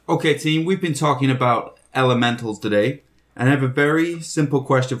Okay, team, we've been talking about elementals today, and I have a very simple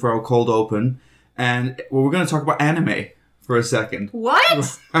question for our cold open, and we're going to talk about anime for a second.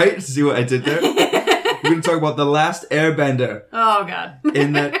 What? Right? See what I did there? We're going to talk about The Last Airbender. Oh, God.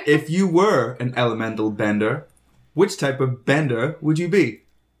 In that, if you were an elemental bender, which type of bender would you be?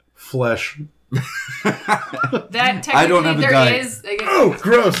 Flesh. That technically I don't have a there diet. is. Oh,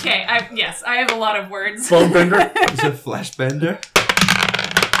 gross. Okay, I have a lot of words. Bone bender. Is it flesh bender?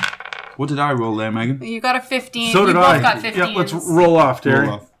 What did I roll there, Megan? You got a 15. So did we I. both got 15. Yeah, let's roll off, Terry.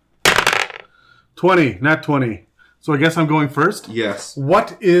 Roll off. 20, not 20. So I guess I'm going first. Yes.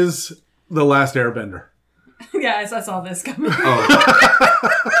 What is The Last Airbender? Yes, I saw this coming. Oh.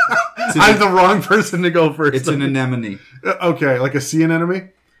 I'm the wrong person to go first. It's an anemone. Okay, like a sea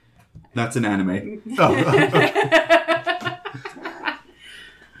anemone? That's an anime. Oh, okay.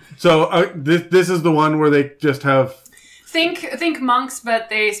 So this is the one where they just have Think monks, but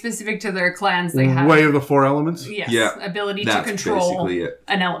they specific to their clans. They have Way of the Four Elements? yes, Yeah, ability to that's control basically it.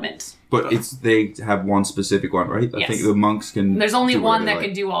 an element. But they have one specific one, right? I Yes. think the monks can. And there's only do one whatever that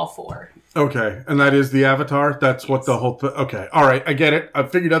they can like. do all four. Okay, and that is the Avatar? That's what the whole... Okay, all right, I get it. I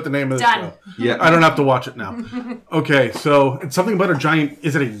figured out the name of the Done. show. Yeah. I don't have to watch it now. Okay, so it's something about a giant...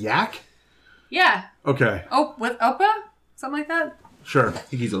 Is it a yak? Yeah. Okay, Oh, with Opa? Something like that? sure. I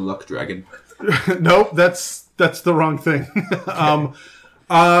think he's a luck dragon. Nope, that's the wrong thing.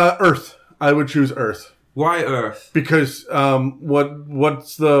 Earth. I would choose Earth. Why Earth? Because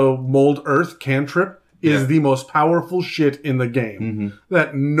what's the mold Earth cantrip is Yeah. the most powerful shit in the game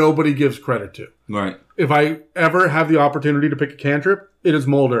that nobody gives credit to. Right. If I ever have the opportunity to pick a cantrip, it is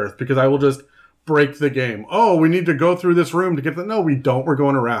mold Earth because I will just break the game. Oh, we need to go through this room to get the... No, we don't. We're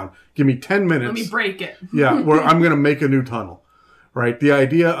going around. Give me 10 minutes. Let me break it. Yeah, where I'm going to make a new tunnel. Right? The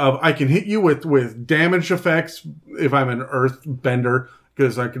idea of I can hit you with damage effects if I'm an earth bender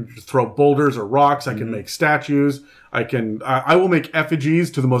because I can just throw boulders or rocks. I can make statues. I will make effigies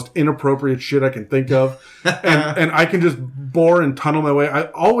to the most inappropriate shit I can think of. and I can just bore and tunnel my way.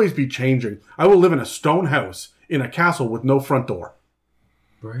 I'll always be changing. I will live in a stone house in a castle with no front door.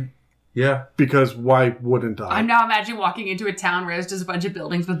 Right. Yeah. Because why wouldn't I? I'm now imagining walking into a town where there's just a bunch of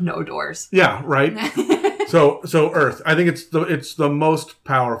buildings with no doors. Yeah, right. So Earth. I think it's the most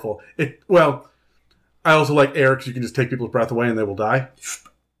powerful. I also like air because you can just take people's breath away and they will die.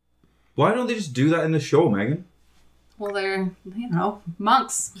 Why don't they just do that in the show, Megan? Well, they're,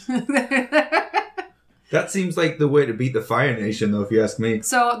 monks. That seems like the way to beat the Fire Nation, though, if you ask me.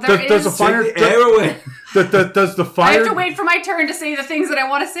 So there Does is... the fire- Take the air away. Does the I fire? have to wait for my turn to say the things that I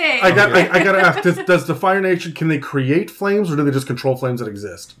want to say. I gotta ask. Does the Fire Nation, can they create flames or do they just control flames that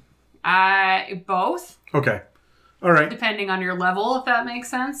exist? Both, Okay, all right, depending on your level, if that makes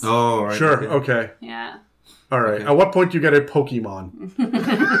sense. Oh, right. sure, okay, Yeah. all right. Okay. At what point do you get a Pokemon?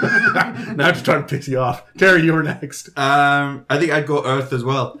 Now I'm just trying to piss you off. Terry, you were next. I think I'd go Earth as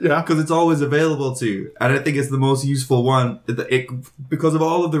well. Yeah. Because it's always available to you. And I think it's the most useful one because of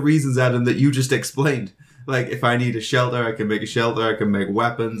all of the reasons, Adam, that you just explained. Like, if I need a shelter, I can make a shelter, I can make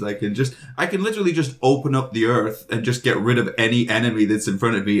weapons, I can literally just open up the Earth and just get rid of any enemy that's in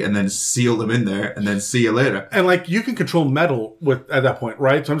front of me and then seal them in there and then see you later. And like you can control metal at that point,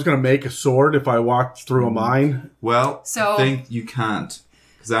 right? So I'm just gonna make a sword if I walk through a mine. Well, So- I think you can't.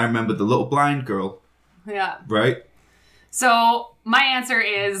 Because I remember the little blind girl, Yeah. right? So my answer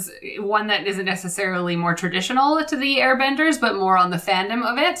is one that isn't necessarily more traditional to the airbenders, but more on the fandom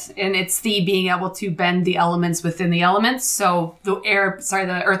of it. And it's the being able to bend the elements within the elements. So the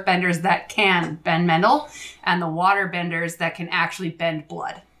earthbenders that can bend metal and the waterbenders that can actually bend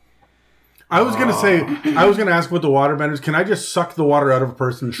blood. I was gonna ask about the waterbenders. Can I just suck the water out of a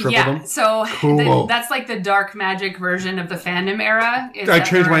person and shrivel them? So Cool. that's like the dark magic version of the fandom era. I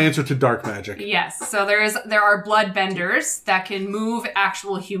changed my answer to dark magic. Yes, so there are blood benders that can move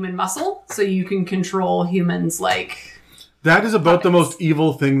actual human muscle, so you can control humans like... That is about the most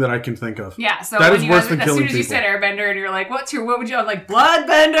evil thing that I can think of. Yeah, so That when is you worse guys, than as killing soon as you people. said airbender and you're like, what would you have? Like,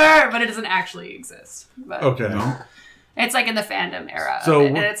 bloodbender! But it doesn't actually exist. But Okay. No. it's like in the fandom era of So- it,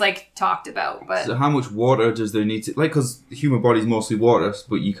 and it's like talked about, but... So how much water does there need to... Like, because the human body's mostly water,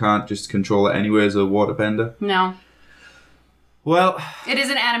 but you can't just control it anyway as a waterbender. No. Well, It is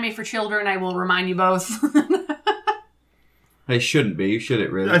an anime for children, I will remind you both. it shouldn't be, should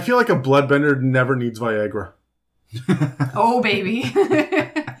it really? I feel like a bloodbender never needs Viagra. Oh, baby.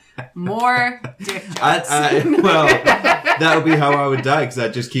 More dick jokes. Well, that would be how I would die, because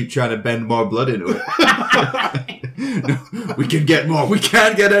I'd just keep trying to bend more blood into it. No, we can get more. We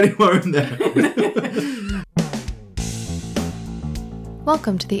can't get any more in there.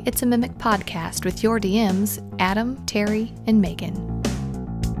 Welcome to the It's a Mimic podcast with your DMs, Adam, Terry, and Megan.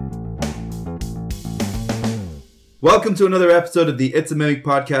 Welcome to another episode of the It's a Mimic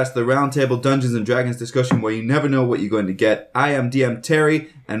podcast, the roundtable Dungeons and Dragons discussion where you never know what you're going to get. I am DM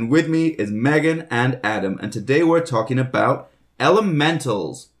Terry, and with me is Megan and Adam, and today we're talking about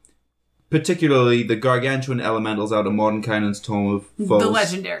elementals. Particularly the gargantuan elementals out of Mordenkainen's Tome of Foes. The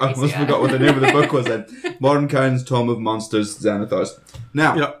legendaries, I almost forgot what the name of the book was then. Mordenkainen's Tome of Monsters, Xanathars.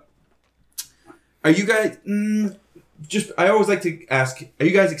 Now, Are you guys... I always like to ask, are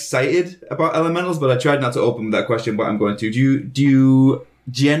you guys excited about elementals? But I tried not to open with that question, but I'm going to. Do you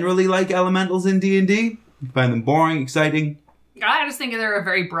generally like elementals in D&D? Find them boring, exciting? I just think they're a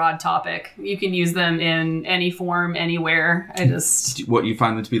very broad topic. You can use them in any form, anywhere. What, you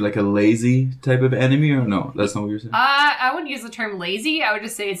find them to be like a lazy type of enemy, or no? That's not what you're saying? I wouldn't use the term lazy. I would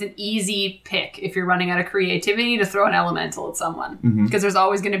just say it's an easy pick if you're running out of creativity to throw an elemental at someone. Because there's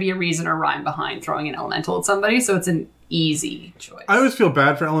always going to be a reason or rhyme behind throwing an elemental at somebody, so it's an easy choice. I always feel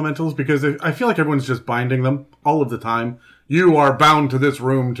bad for elementals because I feel like everyone's just binding them all of the time. You are bound to this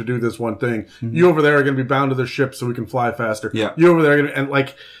room to do this one thing. You over there are going to be bound to this ship so we can fly faster. Yeah. You over there are going to... And,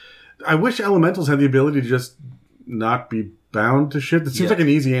 like, I wish elementals had the ability to just not be bound to shit. It seems like an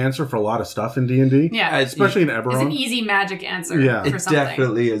easy answer for a lot of stuff in D&D. Yeah. Especially in Eberron. It's an easy magic answer for It something.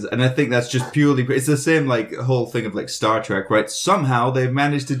 definitely is. And I think that's just purely... It's the same, like, whole thing of, like, Star Trek, right? Somehow they've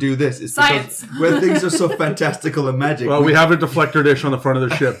managed to do this. It's Science. Because where things are so fantastical and magic. Well, we have a deflector dish on the front of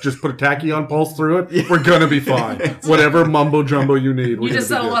the ship. Just put a tachyon pulse through it. We're going to be fine. Whatever mumbo jumbo you need. You just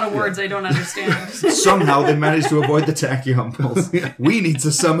said a lot of words I don't understand. Somehow they managed to avoid the tachyon pulse. We need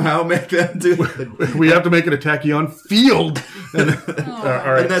to somehow make them do it. We have to make it a tachyon field. All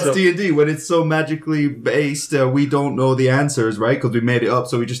right, And that's D&D. When it's so magically based, we don't know the answers, right? Because we made it up,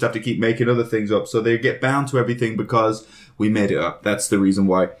 so we just have to keep making other things up. So they get bound to everything because we made it up. That's the reason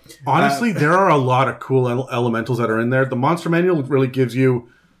why. Honestly, there are a lot of cool elementals that are in there. The Monster Manual really gives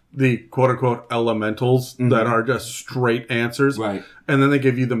you the quote-unquote elementals that are just straight answers. Right. And then they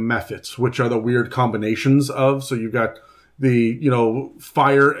give you the mephits, which are the weird combinations of. So you've got the,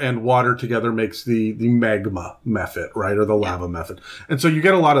 fire and water together makes the magma mephit, right? Or the lava mephit. And so you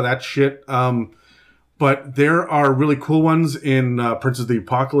get a lot of that shit. But there are really cool ones in Prince of the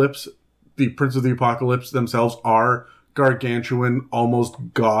Apocalypse. The Prince of the Apocalypse themselves are gargantuan, almost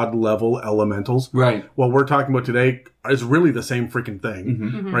god-level elementals. Right. What we're talking about today is really the same freaking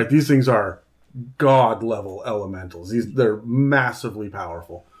thing, right? These things are god-level elementals. They're massively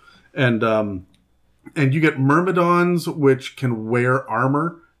powerful. And you get myrmidons, which can wear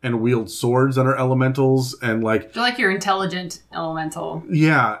armor and wield swords and are elementals, and like... They're like your intelligent elemental.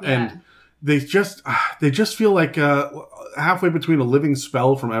 Yeah, and they just feel like halfway between a living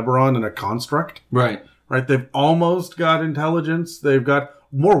spell from Eberron and a construct. Right. Right? They've almost got intelligence. They've got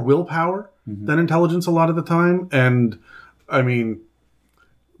more willpower than intelligence a lot of the time. And, I mean,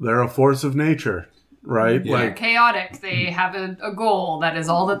 they're a force of nature, right? Yeah. They're chaotic. They have a goal. That is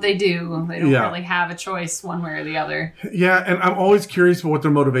all that they do. They don't really have a choice one way or the other. Yeah, and I'm always curious about what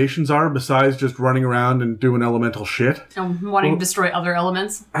their motivations are besides just running around and doing elemental shit. And wanting to destroy other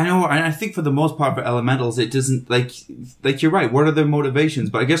elements. I know, and I think for the most part for elementals, it doesn't, like you're right, what are their motivations?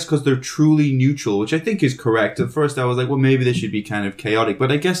 But I guess because they're truly neutral, which I think is correct. At first I was like, well, maybe they should be kind of chaotic.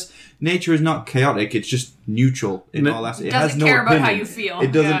 But I guess nature is not chaotic, it's just neutral in all aspects. It doesn't care about how you feel.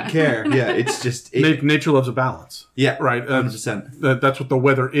 It doesn't care. Yeah, it's just... Nature loves a balance. Yeah, right. 100%. That's what the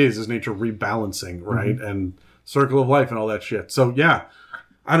weather is nature rebalancing, right? And circle of life and all that shit. So yeah,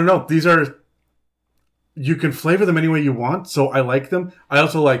 I don't know. These are, you can flavor them any way you want. So I like them. I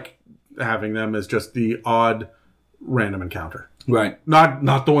also like having them as just the odd random encounter. Right.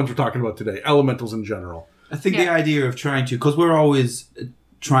 Not the ones we're talking about today. Elementals in general. I think the idea of trying to, because we're always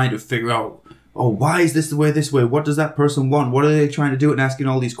trying to figure out, why is this way? What does that person want? What are they trying to do? And asking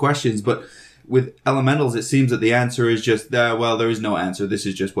all these questions. But with elementals, it seems that the answer is just, there is no answer. This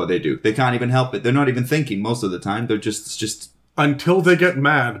is just what they do. They can't even help it. They're not even thinking most of the time. They're just... Until they get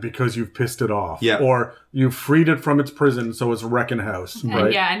mad because you've pissed it off. Yeah. Or you've freed it from its prison, so it's wrecking house. And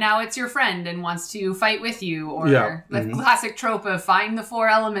right? and now it's your friend and wants to fight with you. Or the Mm-hmm. classic trope of find the 4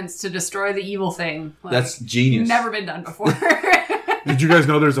 elements to destroy the evil thing. Like, That's genius. Never been done before. Did you guys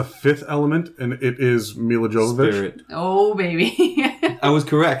know there's a 5th element, and it is Mila Jovovich? Spirit. Oh, baby. I was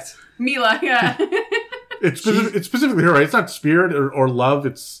correct. Mila, yeah. It's specifically her, right? It's not spirit or love.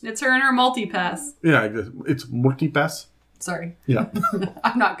 It's It's her and her multi-pass. it's multipass. Sorry. Yeah.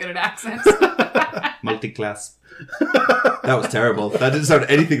 I'm not good at accents. Multi-class. That was terrible. That didn't sound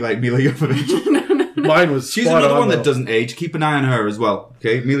anything like Mila Jovovich. Mine was She's spot another on, one though. that doesn't age. Keep an eye on her as well.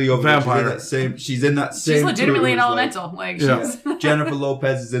 Okay, Mila Jovovich Vampire. She's in that same. She's legitimately an crew as, elemental. Like, Yeah. she's... Jennifer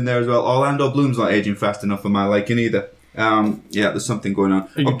Lopez is in there as well. Orlando Bloom's not aging fast enough for my liking either. There's something going on.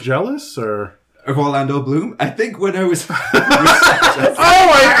 Are you jealous or? of Orlando Bloom. I think when I was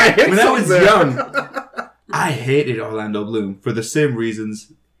I hit when I was something. young, I hated Orlando Bloom for the same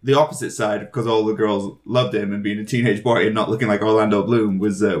reasons. The opposite side, because all the girls loved him, and being a teenage boy and not looking like Orlando Bloom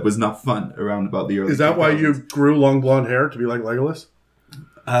was not fun around about the early. Is that why 2000s. you grew long blonde hair to be like Legolas?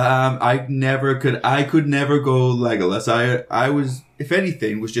 I could never go Legolas. I was, if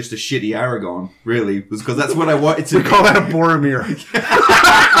anything, was just a shitty Aragorn. Really, was because that's what I wanted to. We call that a Boromir.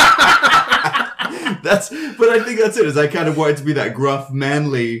 But I think that's it. Is I kind of wanted to be that gruff,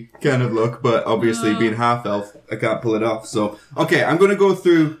 manly kind of look, but obviously being half elf, I can't pull it off. So, okay, I'm going to go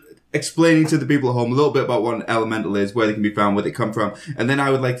through explaining to the people at home a little bit about what an elemental is, where they can be found, where they come from, and then I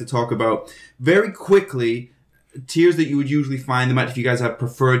would like to talk about very quickly tiers that you would usually find them at if you guys have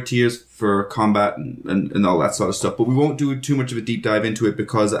preferred tiers for combat and all that sort of stuff. But we won't do too much of a deep dive into it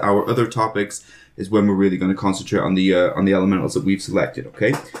because our other topics is when we're really going to concentrate on the elementals that we've selected.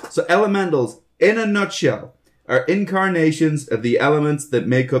 Okay, so elementals, in a nutshell, are incarnations of the elements that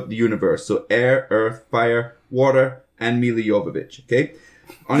make up the universe. So air, earth, fire, water, and Mila Jovovich. Okay,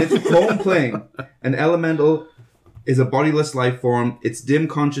 on its home plane, an elemental is a bodiless life form. Its dim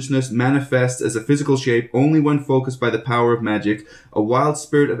consciousness manifests as a physical shape only when focused by the power of magic. A wild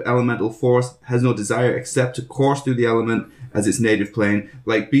spirit of elemental force has no desire except to course through the element as its native plane.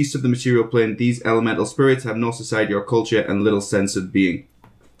 Like beasts of the material plane, these elemental spirits have no society or culture and little sense of being.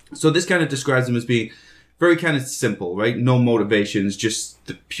 So this kind of describes them as being very kind of simple, right? No motivations, just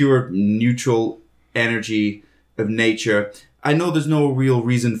the pure neutral energy of nature. I know there's no real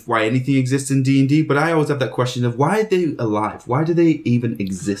reason why anything exists in D&D, but I always have that question of why are they alive? Why do they even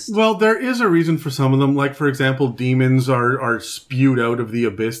exist? Well, there is a reason for some of them. Like, for example, demons are spewed out of the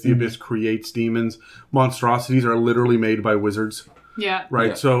abyss. The abyss creates demons. Monstrosities are literally made by wizards, Yeah. right?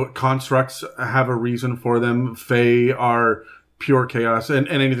 Yeah. So constructs have a reason for them. Fae are pure chaos, and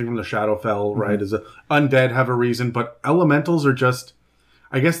anything from the Shadowfell, right? Is undead have a reason, but elementals are just,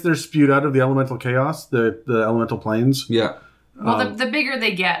 I guess they're spewed out of the elemental chaos, the elemental planes. Yeah. Well, the bigger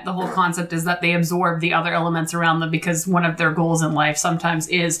they get, the whole concept is that they absorb the other elements around them because one of their goals in life sometimes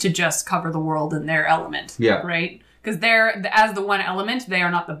is to just cover the world in their element. Yeah. Right? Because they're, as the one element, they are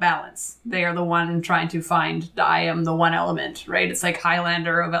not the balance. They are the one trying to find, I am the one element, right? It's like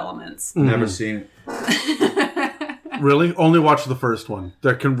Highlander of elements. Never seen it. Really? Only watch the first one.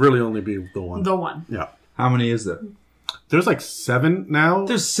 There can really only be the one. The one. Yeah. How many is there? There's like 7 now.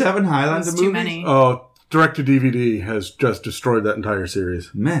 There's 7 Highlander That's movies? too many. Oh, direct-to-DVD has just destroyed that entire series.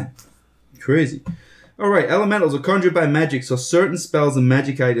 Man, crazy. Alright, elementals are conjured by magic, so certain spells and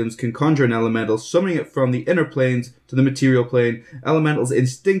magic items can conjure an elemental, summoning it from the inner planes to the material plane. Elementals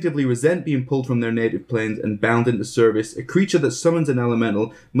instinctively resent being pulled from their native planes and bound into service. A creature that summons an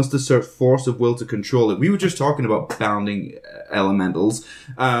elemental must assert force of will to control it. We were just talking about bounding elementals,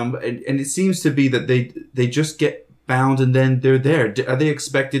 and it seems to be that they just get bound and then they're there. Are they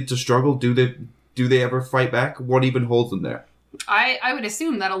expected to struggle? Do they ever fight back? What even holds them there? I would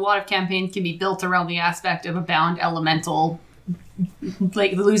assume that a lot of campaigns can be built around the aspect of a bound elemental,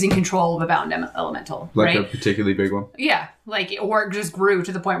 like losing control of a bound elemental, Like right? a particularly big one? Yeah, like, or it just grew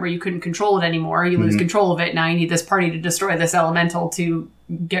to the point where you couldn't control it anymore. You lose control of it. Now you need this party to destroy this elemental to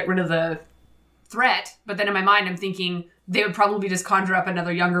get rid of the threat. But then in my mind, I'm thinking they would probably just conjure up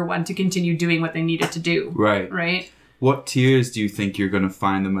another younger one to continue doing what they needed to do. Right. Right? What tiers do you think you're going to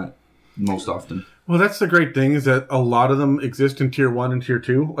find them at most often? Well, that's the great thing is that a lot of them exist in tier 1 and tier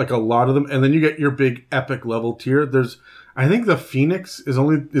 2, like a lot of them, and then you get your big epic level tier. I think the Phoenix is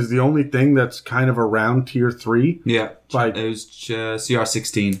the only thing that's kind of around tier 3. Yeah. Like- it was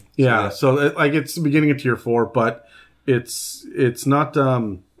CR16. Yeah, so it's the beginning of tier 4, but it's not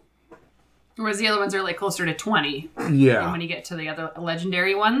Whereas the other ones are like closer to 20 yeah. when you get to the other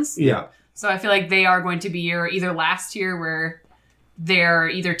legendary ones. Yeah. So I feel like they are going to be your either last tier where they're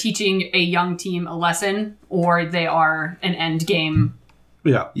either teaching a young team a lesson or they are an end game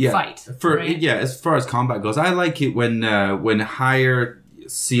Yeah. Yeah. fight. right? Yeah, as far as combat goes, I like it when higher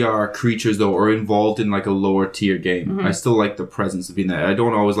CR creatures though are involved in like a lower tier game. I still like the presence of being there. I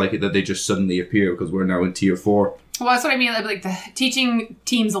don't always like it that they just suddenly appear because we're now in tier 4. Well, that's what I mean. Like teaching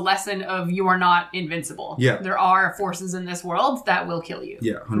teams a lesson of you are not invincible. Yeah. There are forces in this world that will kill you.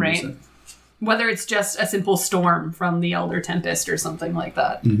 Yeah, 100%. Right? Whether it's just a simple storm from the Elder Tempest or something like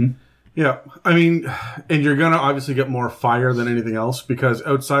that. Yeah, I mean, and you're gonna obviously get more fire than anything else because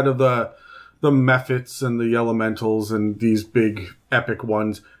outside of the Mephits and the Elementals and these big epic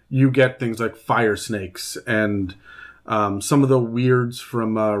ones, you get things like fire snakes and some of the weirds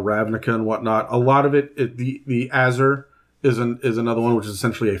from Ravnica and whatnot. A lot of the Azur is another one, which is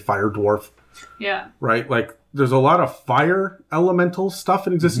essentially a fire dwarf, Yeah. right? Like there's a lot of fire elemental stuff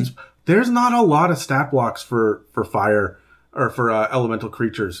in existence. There's not a lot of stat blocks for fire or for elemental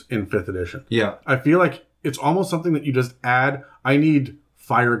creatures in 5th edition. Yeah. I feel like it's almost something that you just add. I need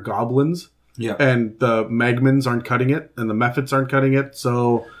fire goblins. Yeah. And the Magmans aren't cutting it, and the Mephits aren't cutting it,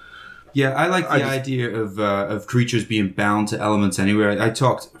 so... Yeah, I like the idea of creatures being bound to elements anywhere. I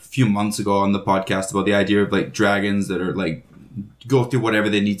talked a few months ago on the podcast about the idea of like dragons that are like go through whatever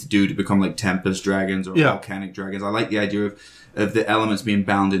they need to do to become like tempest dragons or volcanic dragons. I like the idea of the elements being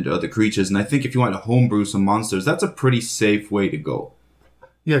bound into other creatures, and I think if you want to homebrew some monsters, that's a pretty safe way to go.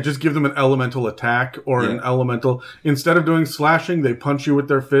 Yeah, just give them an elemental attack or an elemental. Instead of doing slashing, they punch you with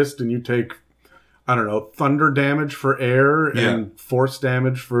their fist, and you take, I don't know, thunder damage for air and force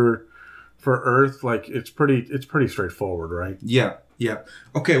damage for earth. Like it's pretty straightforward, right? Yeah.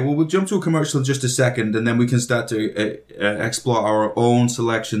 Okay, well, we'll jump to a commercial in just a second, and then we can start to explore our own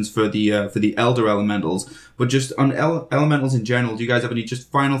selections for the Elder Elementals. But just on Elementals in general, do you guys have any just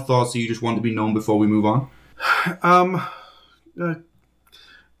final thoughts that you just want to be known before we move on?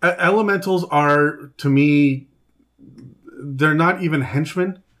 Elementals are, to me, they're not even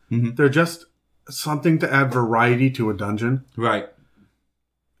henchmen. Mm-hmm. They're just something to add variety to a dungeon. Right.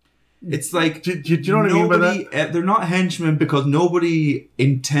 It's like, do you know what I mean by that? They're not henchmen because nobody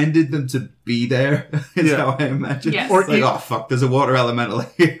intended them to be there, is how I imagine. Yes. Or like, oh fuck, there's a water elemental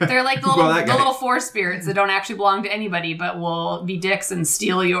here. They're like the little force spirits that don't actually belong to anybody, but will be dicks and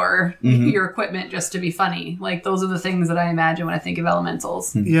steal your equipment just to be funny. Like, those are the things that I imagine when I think of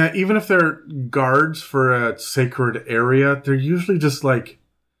elementals. Yeah, even if they're guards for a sacred area, they're usually just like,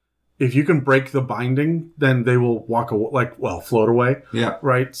 if you can break the binding, then they will float away. Yeah.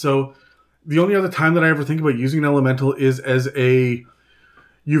 Right? So the only other time that I ever think about using an elemental is as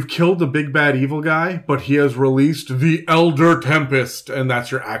you've killed the big bad evil guy, but he has released the Elder Tempest, and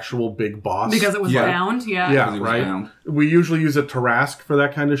that's your actual big boss. Because it was bound? Yeah. Yeah, right? Bound. We usually use a Tarask for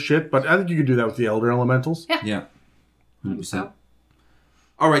that kind of shit, but I think you could do that with the Elder Elementals. Yeah. 100%.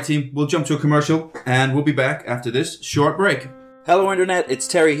 All right, team. We'll jump to a commercial, and we'll be back after this short break. Hello Internet, it's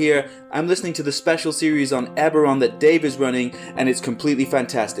Terry here. I'm listening to the special series on Eberron that Dave is running, and it's completely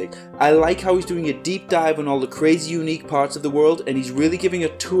fantastic. I like how he's doing a deep dive on all the crazy unique parts of the world, and he's really giving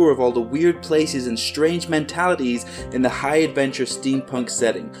a tour of all the weird places and strange mentalities in the high adventure steampunk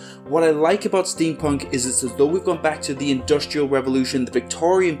setting. What I like about steampunk is it's as though we've gone back to the Industrial Revolution, the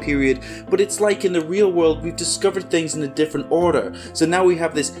Victorian period, but it's like in the real world we've discovered things in a different order. So now we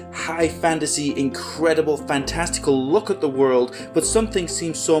have this high fantasy, incredible, fantastical look at the world, but some things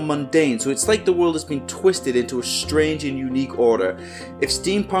seem so mundane, so it's like the world has been twisted into a strange and unique order. If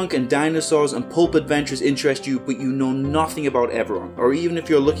steampunk and dinosaurs and pulp adventures interest you, but you know nothing about Eberron, or even if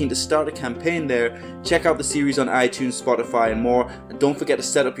you're looking to start a campaign there, check out the series on iTunes, Spotify and more, and don't forget to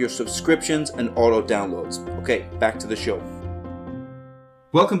set up your subscriptions and auto downloads. Okay, back to the show.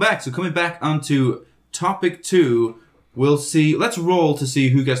 Welcome back. So coming back onto topic 2, let's roll to see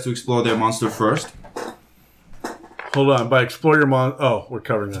who gets to explore their monster first. Hold on, by explore your we're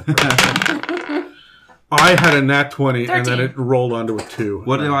covering that. I had a nat 20 13. And then it rolled onto a 2.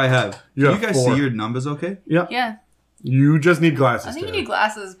 What do I have? You guys 4. See your numbers okay? Yeah. Yeah. You just need glasses. I think you need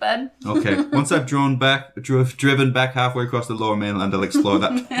glasses, bud. Okay. Once I've driven back halfway across the lower mainland, I'll explore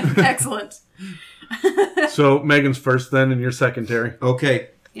that. Excellent. So Megan's first then, and you're second, Terry.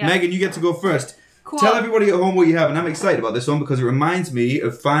 Okay. Yeah. Megan, you get to go first. Cool. Tell everybody at home what you have, and I'm excited about this one because it reminds me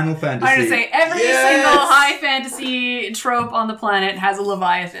of Final Fantasy. I was going to say, every single high fantasy trope on the planet has a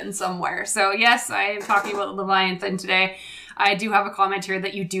Leviathan somewhere. So yes, I am talking about the Leviathan today. I do have a comment here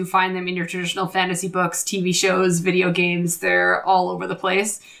that you do find them in your traditional fantasy books, TV shows, video games. They're all over the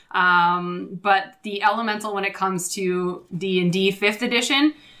place. But the elemental, when it comes to D&D 5th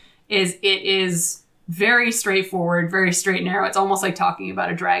edition, is very straightforward, very straight and narrow. It's almost like talking about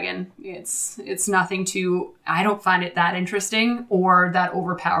a dragon. It's nothing too... I don't find it that interesting or that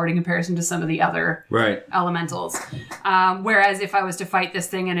overpowered in comparison to some of the other elementals. Whereas if I was to fight this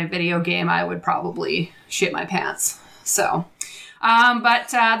thing in a video game, I would probably shit my pants. So... But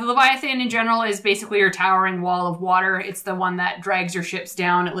the Leviathan in general is basically your towering wall of water. It's the one that drags your ships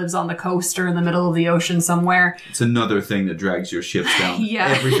down. It lives on the coast or in the middle of the ocean somewhere. It's another thing that drags your ships down. Yeah.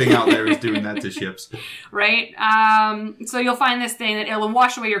 Everything out there is doing that to ships. Right? So you'll find this thing that it'll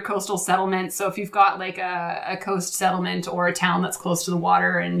wash away your coastal settlement. So if you've got like a coast settlement or a town that's close to the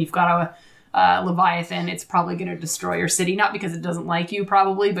water and you've got a Leviathan, it's probably going to destroy your city. Not because it doesn't like you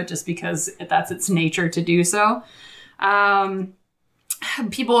probably, but just because that's its nature to do so.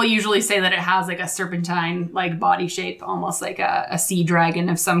 People usually say that it has like a serpentine like body shape, almost like a sea dragon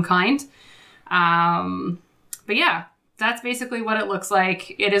of some kind. But yeah, that's basically what it looks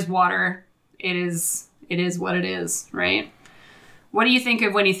like. It is water. It's it is what it is, right? What do you think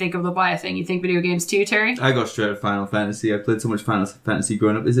of when you think of Leviathan? You think video games too, Terry? I go straight to Final Fantasy. I played so much Final Fantasy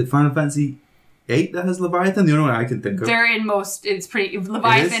growing up. Is it Final Fantasy 8 that has Leviathan? The only one I can think of. They're in most. It's pretty.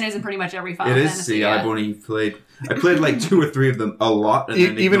 Leviathan is in pretty much every Final It is. Fantasy. See, yeah. I've only played. I played like 2 or 3 of them a lot, and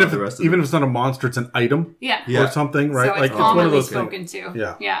then Even if the rest of even them. if it's not a monster, it's an item Yeah. Yeah. or something, right? So it's Like it's one of commonly those spoken things. to.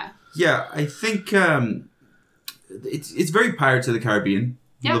 Yeah. Yeah. Yeah, I think it's very Pirates of the Caribbean.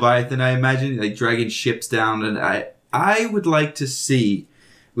 Yeah. Leviathan, I imagine, like dragging ships down, and I would like to see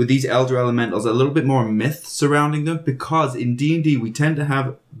with these elder elementals a little bit more myth surrounding them, because in D&D we tend to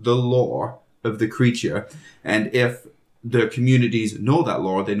have the lore of the creature, and if the communities know that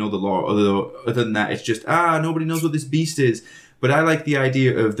lore, they know the lore. Other than that, it's just nobody knows what this beast is. But I like the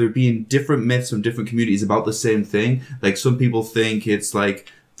idea of there being different myths from different communities about the same thing. Like some people think it's like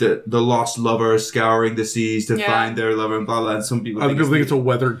the lost lover scouring the seas to find their lover and blah blah. And some people Other people think it's a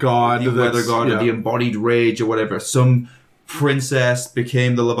weather god. the weather god or the embodied rage or whatever. Some princess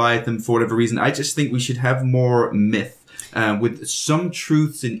became the Leviathan for whatever reason. I just think we should have more myth with some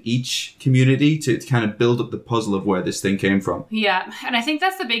truths in each community to kind of build up the puzzle of where this thing came from. Yeah, and I think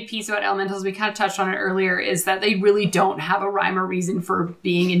that's the big piece about elementals. We kind of touched on it earlier, is that they really don't have a rhyme or reason for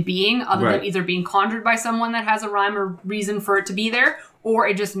being and being, other than either being conjured by someone that has a rhyme or reason for it to be there, or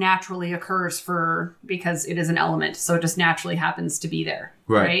it just naturally occurs because it is an element, so it just naturally happens to be there.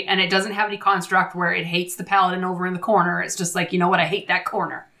 Right? And it doesn't have any construct where it hates the paladin over in the corner. It's just like, you know what, I hate that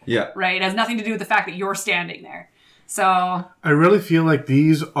corner. Yeah. Right? It has nothing to do with the fact that you're standing there. So I really feel like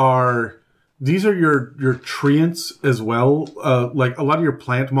these are your treants as well. Like a lot of your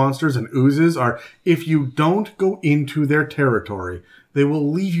plant monsters and oozes are, if you don't go into their territory, they will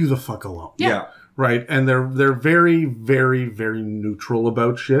leave you the fuck alone. Yeah. Right? And they're very, very, very neutral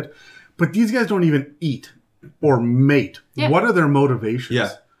about shit. But these guys don't even eat or mate. Yeah. What are their motivations?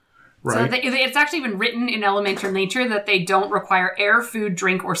 Yeah. Right? So it's actually been written in Elemental Nature that they don't require air, food,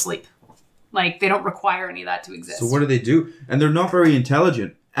 drink, or sleep. Like, they don't require any of that to exist. So what do? And they're not very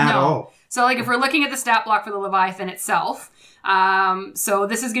intelligent at all. So, like, if we're looking at the stat block for the Leviathan itself, so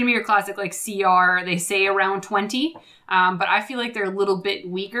this is going to be your classic, like, CR. They say around 20, but I feel like they're a little bit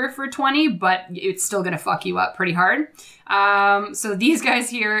weaker for 20, but it's still going to fuck you up pretty hard. So these guys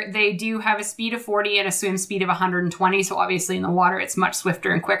here, they do have a speed of 40 and a swim speed of 120, so obviously in the water it's much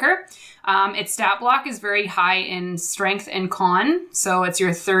swifter and quicker. Its stat block is very high in strength and con, so it's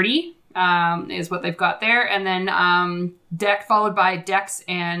your 30. Is what they've got there. And then Dex, followed by Dex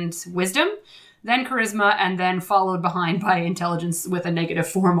and Wisdom, then Charisma, and then followed behind by Intelligence with a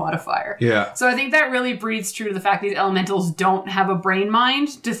 -4 modifier. Yeah. So I think that really breathes true to the fact these elementals don't have a brain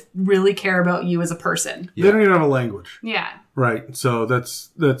mind to really care about you as a person. They don't even have a language. Yeah. Right. So that's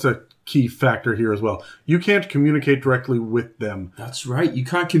a key factor here as well. You can't communicate directly with them. That's right. You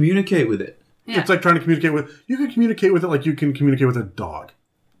can't communicate with it. Yeah. It's like trying to communicate with... You can communicate with it like you can communicate with a dog.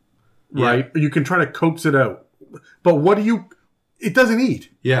 Right? You can try to coax it out. But what do you... It doesn't eat.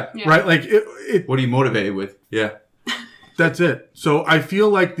 Yeah. Right? Like, it What are you motivated with? Yeah. that's it. So I feel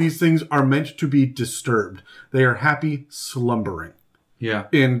like these things are meant to be disturbed. They are happy slumbering. Yeah.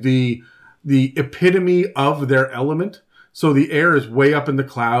 In the epitome of their element. So the air is way up in the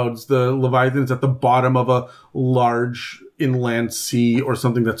clouds. The Leviathan's at the bottom of a large inland sea or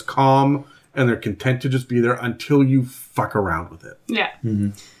something that's calm, and they're content to just be there until you fuck around with it. Yeah.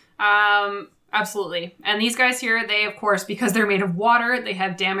 Absolutely. And these guys here, they, of course, because they're made of water, they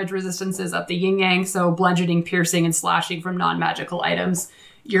have damage resistances up the yin-yang, so bludgeoning, piercing, and slashing from non-magical items.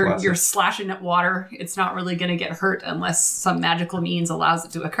 You're slashing at water. It's not really going to get hurt unless some magical means allows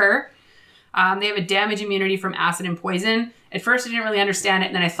it to occur. They have a damage immunity from acid and poison. At first, I didn't really understand it,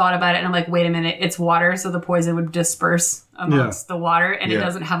 and then I thought about it, and I'm like, wait a minute, it's water, so the poison would disperse amongst the water, and it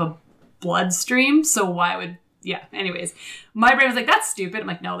doesn't have a bloodstream, so why would... Yeah, anyways. My brain was like, that's stupid. I'm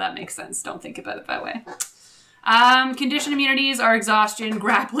like, no, that makes sense. Don't think about it that way. Condition immunities are exhaustion,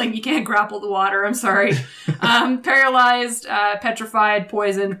 grappling. You can't grapple the water. I'm sorry. Paralyzed, petrified,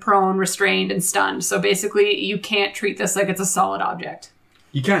 poisoned, prone, restrained, and stunned. So basically, you can't treat this like it's a solid object.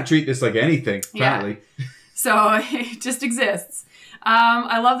 You can't treat this like anything, apparently. Yeah. So it just exists.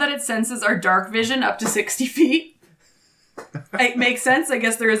 I love that its senses are dark vision up to 60 feet. It makes sense. I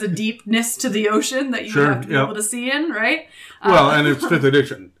guess there is a deepness to the ocean that you have to be able to see in, right? Well, and it's 5th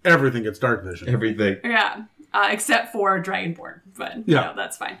edition. Everything gets dark vision. Everything. Yeah. Except for Dragonborn. But, you know,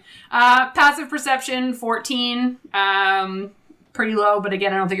 that's fine. Passive perception, 14. Pretty low, but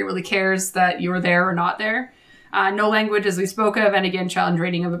again, I don't think it really cares that you're there or not there. No language, as we spoke of, and again, challenge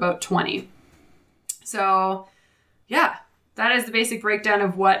rating of about 20. So, yeah. That is the basic breakdown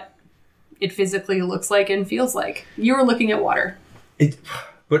of what it physically looks like and feels like. You were looking at water.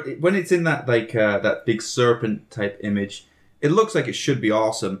 But when it's in that that big serpent type image, it looks like it should be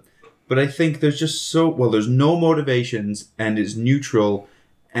awesome. But I think there's just there's no motivations and it's neutral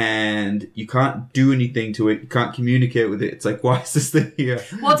and you can't do anything to it. You can't communicate with it. It's like, why is this thing here?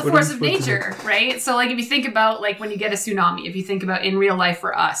 Well, it's a What force am I of supposed to do? nature, right? So, like, if you think about, like, when you get a tsunami, if you think about in real life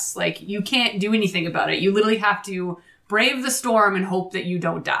for us, like, you can't do anything about it. You literally have to brave the storm and hope that you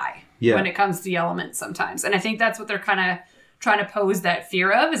don't die when it comes to the elements sometimes. And I think that's what they're kind of trying to pose that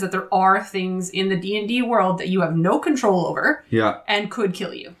fear of, is that there are things in the D&D world that you have no control over and could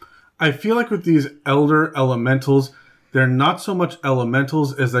kill you. I feel like with these elder elementals, they're not so much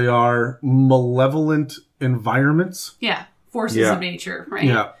elementals as they are malevolent environments. Yeah. Forces of nature, right?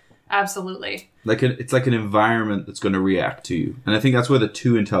 Yeah. Absolutely. It's like an environment that's going to react to you. And I think that's where the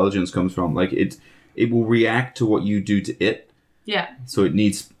 2 intelligence comes from. Like, it will react to what you do to it. Yeah. So it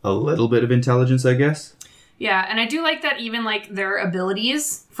needs a little bit of intelligence, I guess. Yeah, and I do like that even, like, their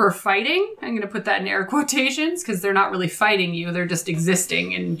abilities for fighting, I'm going to put that in air quotations, because they're not really fighting you, they're just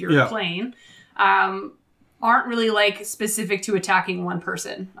existing in your plane, aren't really, like, specific to attacking one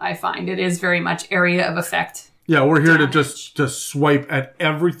person, I find. It is very much area of effect. Yeah, we're here damage. to just swipe at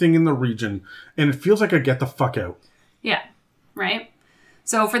everything in the region, and it feels like a get the fuck out. Yeah, right?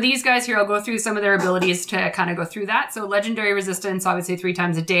 So for these guys here, I'll go through some of their abilities to kind of go through that. So legendary resistance, obviously 3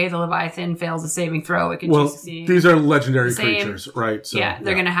 times a day. The Leviathan fails a saving throw. It can Well, succeed. these are legendary Same. creatures, right? So, yeah,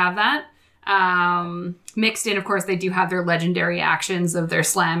 they're going to have that. Mixed in, of course, they do have their legendary actions of their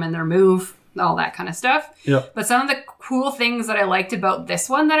slam and their move, all that kind of stuff. Yep. But some of the cool things that I liked about this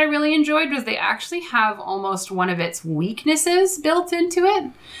one that I really enjoyed was they actually have almost one of its weaknesses built into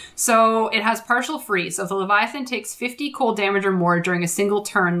it. So it has partial freeze. So if the Leviathan takes 50 cold damage or more during a single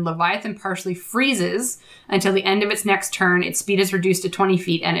turn, Leviathan partially freezes until the end of its next turn. Its speed is reduced to 20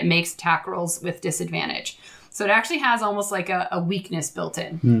 feet and it makes attack rolls with disadvantage. So it actually has almost like a weakness built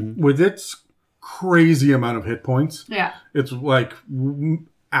in. with its crazy amount of hit points, Yeah. it's like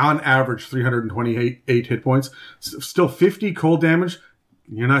on average 328 hit points. Still 50 cold damage.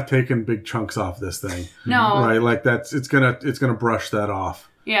 You're not taking big chunks off this thing, No. right? Like it's gonna brush that off,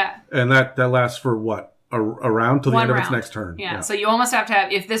 Yeah. and that lasts for what a round till the One end of its round. next turn. Yeah. So you almost have to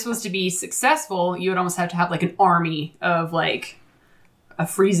have, if this was to be successful, you would almost have to have like an army of like a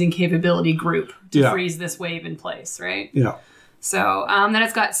freezing capability group to freeze this wave in place, right? Yeah. So then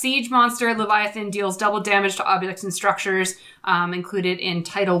it's got Siege Monster. Leviathan deals double damage to objects and structures, included in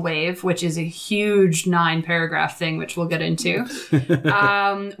Tidal Wave, which is a huge 9-paragraph thing, which we'll get into.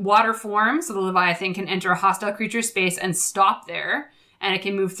 Water form. So the Leviathan can enter a hostile creature space and stop there. And it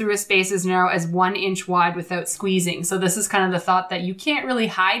can move through a space as narrow as 1 inch wide without squeezing. So this is kind of the thought that you can't really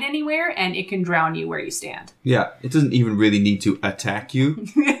hide anywhere and it can drown you where you stand. Yeah, it doesn't even really need to attack you.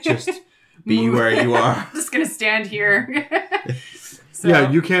 Just be where you are. I'm just going to stand here. So- Yeah,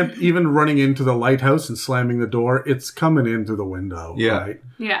 you can't even running into the lighthouse and slamming the door. It's coming in through the window. Yeah. Right?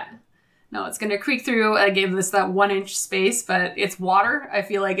 Yeah. No, it's going to creak through. I gave this that 1 inch space, but it's water. I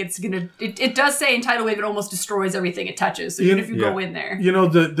feel like it's going to... It does say in Tidal Wave it almost destroys everything it touches. So even if you go in there. You know,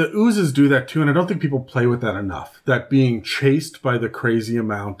 the oozes do that too, and I don't think people play with that enough. That being chased by the crazy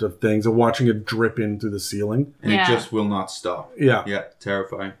amount of things and watching it drip into the ceiling. And Yeah. it just will not stop. Yeah. Yeah,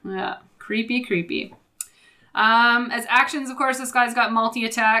 terrifying. Yeah. Creepy, creepy. As actions, of course, this guy's got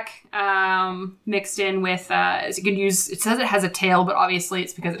multi-attack mixed in with, as you can use, it says it has a tail, but obviously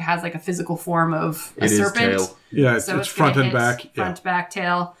it's because it has like a physical form of a It is serpent. tail. Yeah, it's So front gonna and hit back. Front, back,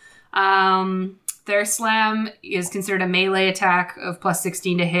 tail. Their slam is considered a melee attack of plus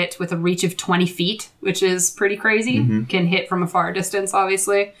 16 to hit with a reach of 20 feet, which is pretty crazy. Can hit from a far distance,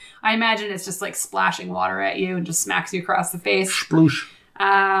 obviously. I imagine it's just like splashing water at you and just smacks you across the face. Sploosh.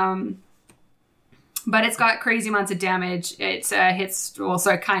 But it's got crazy amounts of damage. It hits, well,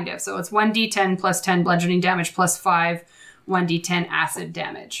 sorry, kind of. So it's 1d10 plus 10 bludgeoning damage plus 5, 1d10 acid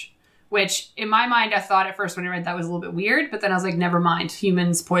damage. Which, in my mind, I thought at first when I read that was a little bit weird, but then I was like, never mind.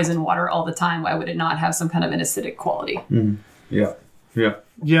 Humans poison water all the time. Why would it not have some kind of an acidic quality? Yeah. Yeah.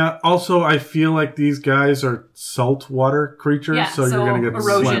 Yeah, also, I feel like these guys are saltwater creatures, Yeah, so you're going to get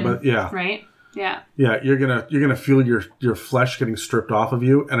erosion, slammed. Yeah. Right? Yeah. Yeah, you're gonna feel your flesh getting stripped off of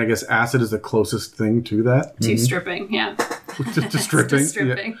you, and I guess acid is the closest thing to that. To stripping, yeah. to stripping. Just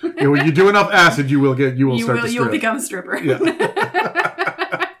stripping. Yeah. Yeah, when you do enough acid, you will start to strip. You'll become a stripper. Yeah.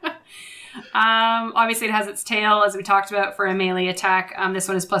 Obviously, it has its tail, as we talked about, for a melee attack. This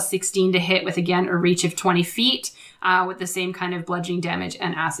one is plus 16 to hit with, again, a reach of 20 feet with the same kind of bludgeoning damage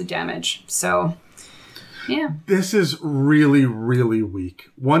and acid damage. So, yeah. This is really, really weak.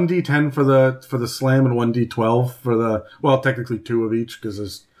 1d10 for the slam and 1d12 for the, well, technically 2 of each because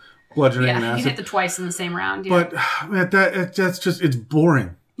there's bludgeoning and Yeah, you acid. hit the twice in the same round. Yeah. But man, that's just, it's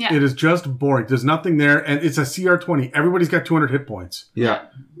boring. Yeah. It is just boring. There's nothing there, and it's a CR20. Everybody's got 200 hit points. Yeah.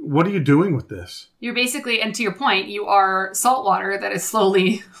 What are you doing with this? You're basically, and to your point, you are salt water that is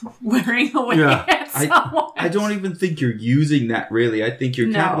slowly wearing away Yeah. at someone. I don't even think you're using that, really. I think you're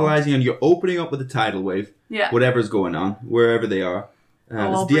No. capitalizing on, you're opening up with a tidal wave, Yeah. whatever's going on, wherever they are.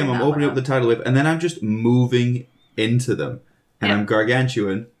 I'll As bring DM, I'm that opening one up the tidal wave, and then I'm just moving into them. And Yeah. I'm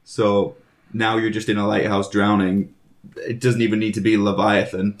gargantuan, so now you're just in a lighthouse drowning. It doesn't even need to be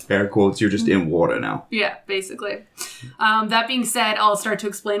Leviathan, air quotes, you're just in water now. Yeah, basically. That being said, I'll start to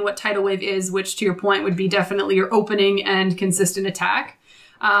explain what tidal wave is, which to your point would be definitely your opening and consistent attack.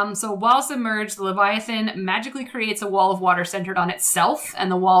 So while submerged, the Leviathan magically creates a wall of water centered on itself,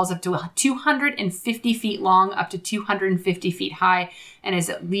 and the wall is up to 250 feet long, up to 250 feet high, and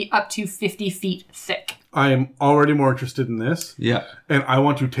is up to 50 feet thick. I am already more interested in this, Yeah. and I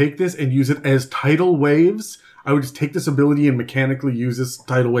want to take this and use it as tidal waves. I would just take this ability and mechanically use this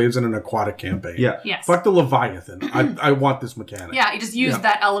tidal waves in an aquatic campaign. Yeah. Yes. Fuck the Leviathan. I want this mechanic. Yeah, you just use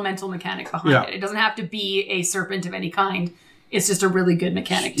that elemental mechanic behind Yeah. it. It doesn't have to be a serpent of any kind. It's just a really good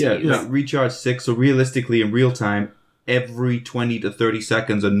mechanic to Yeah, use. like recharge 6, so realistically, in real time, every 20 to 30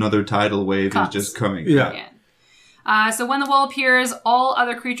 seconds, another tidal wave Comes. is just coming. Yeah. So when the wall appears, all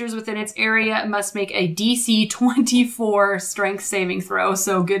other creatures within its area must make a DC 24 strength saving throw.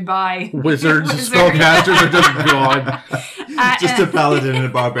 So goodbye. Wizards, Wizard. spellcasters are just gone. Just a paladin and a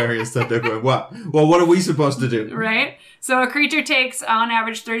barbarian stuff there going, what? Well, what are we supposed to do? Right? So a creature takes, on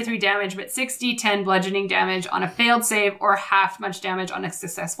average, 33 damage, but 10 bludgeoning damage on a failed save, or half much damage on a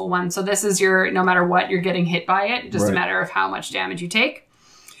successful one. So this is your, no matter what, you're getting hit by it. Just a Right. matter of how much damage you take.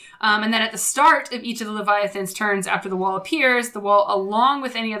 And then at the start of each of the Leviathan's turns after the wall appears, the wall, along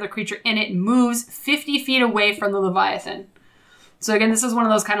with any other creature in it, moves 50 feet away from the Leviathan. So again, this is one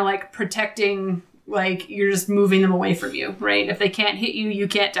of those kind of like protecting, like you're just moving them away from you, right? If they can't hit you, you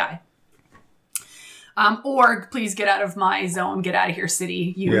can't die. Or please get out of my zone, get out of here,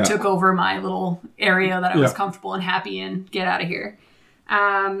 city. You Yeah. took over my little area that I was Yeah. comfortable and happy in. Get out of here.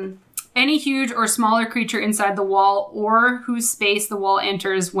 Any huge or smaller creature inside the wall or whose space the wall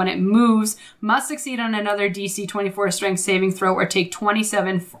enters when it moves must succeed on another DC 24 strength saving throw or take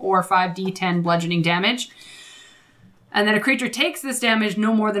 27 or 5d10 bludgeoning damage. And then a creature takes this damage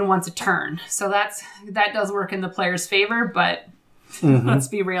no more than once a turn. So that does work in the player's favor, but let's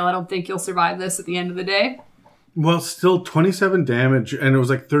be real, I don't think you'll survive this at the end of the day. Well, still 27 damage, and it was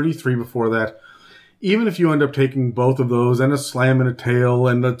like 33 before that. Even if you end up taking both of those and a slam and a tail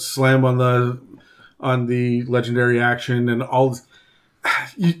and a slam on the legendary action and all,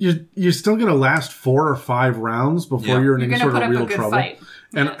 you're still going to last 4 or 5 rounds before Yeah. you're in You're any going to sort put of up real a good trouble. fight.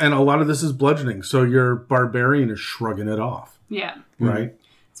 And a lot of this is bludgeoning, so your barbarian is shrugging it off, Yeah, right?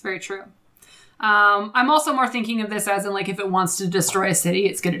 it's very true. I'm also more thinking of this as in like if it wants to destroy a city,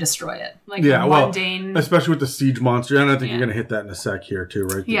 it's going to destroy it. Like Yeah, well, mundane. especially with the siege monster, and I think Yeah. you're going to hit that in a sec here too,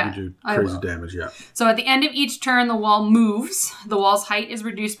 right? Yeah, You do I crazy will. damage, yeah. So at the end of each turn, the wall moves. The wall's height is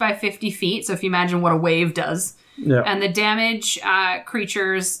reduced by 50 feet. So if you imagine what a wave does. Yeah. And the damage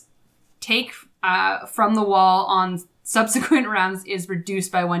creatures take from the wall on subsequent rounds is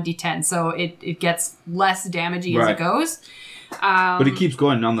reduced by 1d10. So it gets less damagey as Right. it goes. But it keeps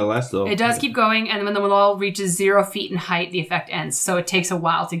going nonetheless, though. It does keep going, and when the wall reaches 0 feet in height, the effect ends. So it takes a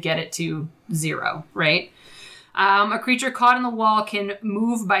while to get it to 0, right? A creature caught in the wall can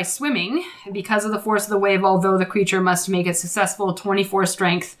move by swimming because of the force of the wave, although the creature must make a successful 24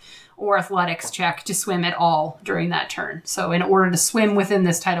 strength or athletics check to swim at all during that turn. So in order to swim within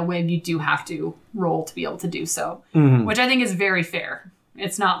this tidal wave, you do have to roll to be able to do so, which I think is very fair.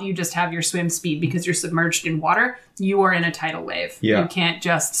 It's not you just have your swim speed because you're submerged in water. You are in a tidal wave. Yeah. You can't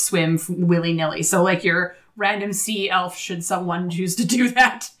just swim willy-nilly. So like your random sea elf, should someone choose to do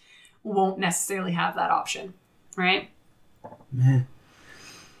that, won't necessarily have that option, right?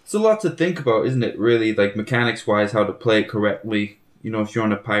 It's a lot to think about, isn't it, really? Like, mechanics-wise, how to play it correctly. You know, if you're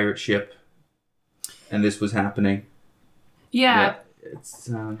on a pirate ship and this was happening. Yeah. It's,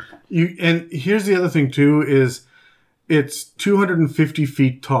 And here's the other thing too is it's 250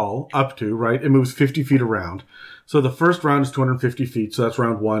 feet tall up to, right? It moves 50 feet around. So the first round is 250 feet. So that's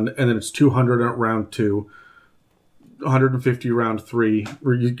round 1. And then it's 200 at round 2, 150 round 3.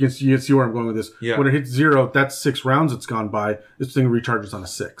 Where you can see where I'm going with this. Yeah. When it hits 0, that's 6 rounds it's gone by. This thing recharges on a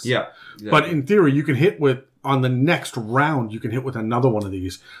 6. yeah. But in theory, you can hit with, on the next round, you can hit with another one of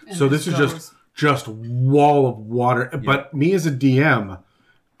these. So this is goes. just wall of water. But me as a DM,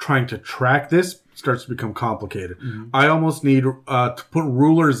 trying to track this starts to become complicated. I almost need to put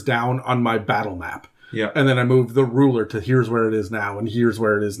rulers down on my battle map Yeah. And then I move the ruler to here's where it is now, and here's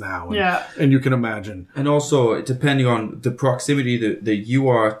where it is now. And, Yeah. and you can imagine. And also, depending on the proximity that you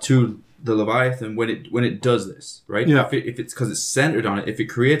are to the Leviathan when it does this, right? Yeah. If it's because it's centered on it, if it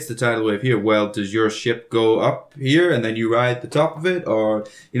creates the tidal wave here, well, does your ship go up here and then you ride the top of it, or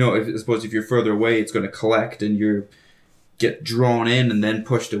I suppose if you're further away, it's going to collect and you get drawn in and then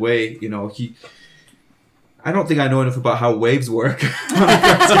pushed away. I don't think I know enough about how waves work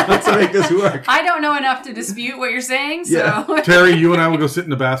to make this work. I don't know enough to dispute what you're saying, so... Yeah. Terry, you and I will go sit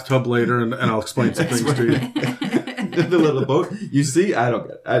in the bathtub later, and I'll explain some things to you. The little boat. You see? I don't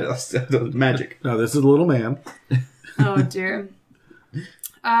get it. I don't magic. No, this is a little man. Oh, dear.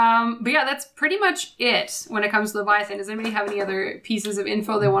 But yeah, that's pretty much it when it comes to Leviathan. Does anybody have any other pieces of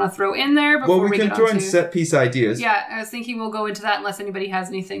info they want to throw in there before Well, we can get throw on in to... set piece ideas. Yeah, I was thinking we'll go into that unless anybody has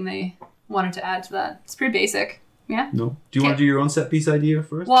anything they wanted to add to that. It's pretty basic. Yeah? No. Do you want to do your own set piece idea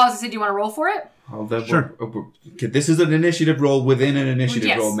first? Well, as I said, do you want to roll for it? Sure. Okay, this is an initiative roll within an initiative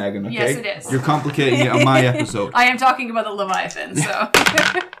Yes. roll, Megan. Okay? Yes, it is. You're complicating it on my episode. I am talking about the Leviathan, so...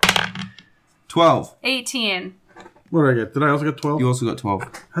 12. 18. What did I get? Did I also get 12? You also got 12.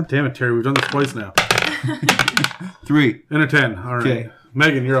 God damn it, Terry. We've done this twice now. 3. And a 10. All right. Okay.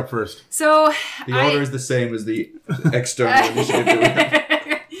 Megan, you're up first. So... The order is the same as the external initiative that we have.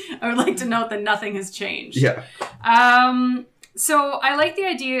 I would like to note that nothing has changed. Yeah. So I like the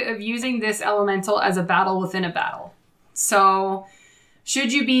idea of using this elemental as a battle within a battle. So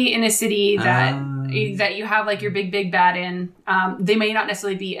should you be in a city that you have like your big bad in, they may not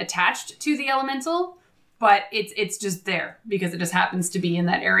necessarily be attached to the elemental, but it's just there because it just happens to be in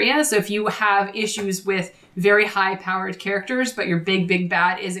that area. So if you have issues with very high powered characters, but your big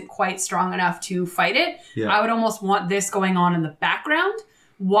bad isn't quite strong enough to fight it, I would almost want this going on in the background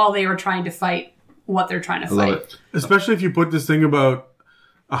while they are trying to fight what they're trying to fight. Love it. Especially if you put this thing about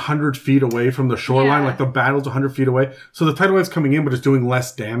 100 feet away from the shoreline, Yeah. like the battle's 100 feet away. So the tidal wave's coming in, but it's doing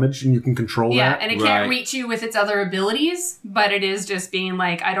less damage, and you can control Yeah, that. and it Right. can't reach you with its other abilities, but it is just being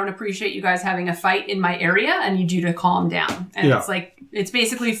like, I don't appreciate you guys having a fight in my area. I need you to calm down. And Yeah. it's like, it's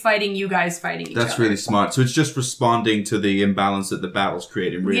basically fighting you guys fighting each That's other. really smart. So it's just responding to the imbalance that the battle's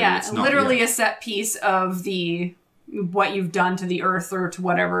creating, really. Yeah, It's not, literally a set piece of what you've done to the earth or to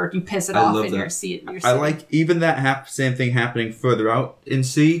whatever. You piss it I off love in that. your seat. I like even that same thing happening further out in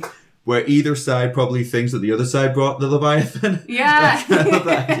sea, where either side probably thinks that the other side brought the Leviathan. Yeah. I love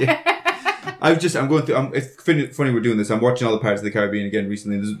that idea. I'm going through. It's funny we're doing this. I'm watching all the Pirates of the Caribbean again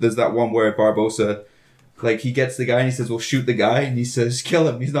recently. There's that one where Barbossa, like, he gets the guy and he says, "Well, shoot the guy," and he says, "Kill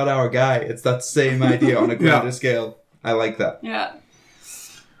him. He's not our guy." It's that same idea on a grander scale. I like that. Yeah.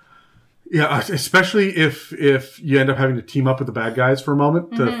 Yeah, especially if you end up having to team up with the bad guys for a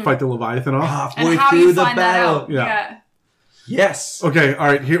moment to fight the Leviathan off. And how you find that out. Yeah. Yes. Okay, all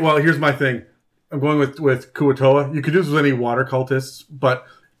right. Here's my thing. I'm going with Kuatoa. You could do this with any water cultists, but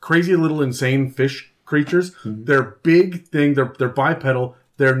crazy little insane fish creatures. They're big thing. They're bipedal.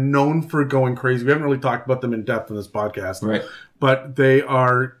 They're known for going crazy. We haven't really talked about them in depth in this podcast, Right. But they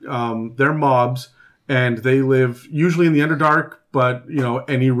are they're mobs, and they live usually in the Underdark, but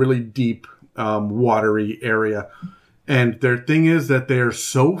any really deep watery area. And their thing is that they are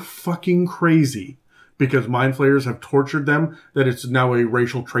so fucking crazy because mind flayers have tortured them that it's now a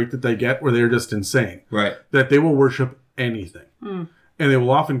racial trait that they get where they're just insane. Right. That they will worship anything. And they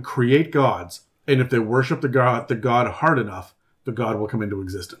will often create gods. And if they worship the god hard enough, the god will come into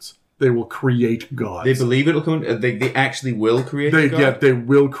existence. They will create gods. They believe it'll come. They actually will create. a god? They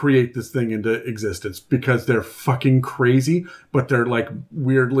will create this thing into existence because they're fucking crazy, but they're like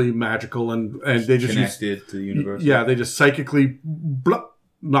weirdly magical and they just connected to the universe. Yeah, they just psychically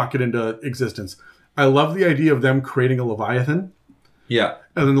knock it into existence. I love the idea of them creating a Leviathan. Yeah.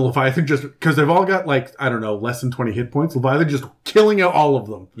 And then the Leviathan just, because they've all got less than 20 hit points. Leviathan just killing out all of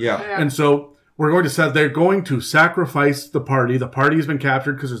them. Yeah. And so they're going to sacrifice the party. The party has been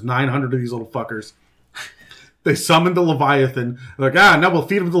captured because there's 900 of these little fuckers. They summoned the Leviathan. They're like, now we'll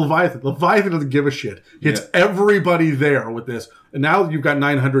feed them the Leviathan. Leviathan doesn't give a shit. Hits everybody there with this. And now you've got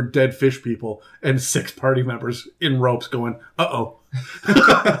 900 dead fish people and 6 party members in ropes going, uh-oh.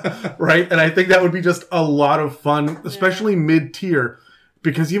 Right? And I think that would be just a lot of fun, especially mid-tier,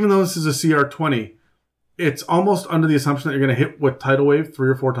 because even though this is a CR20, it's almost under the assumption that you're going to hit with Tidal Wave 3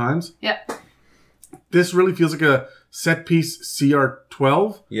 or 4 times. Yep. This really feels like a set piece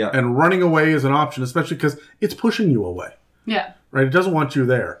CR12. Yeah. And running away is an option, especially because it's pushing you away. Yeah. Right? It doesn't want you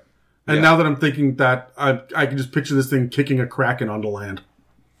there. And now that I'm thinking that, I can just picture this thing kicking a Kraken onto land.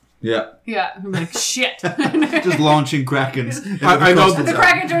 Yeah. Yeah. I'm like, shit. Just launching Krakens. I know And the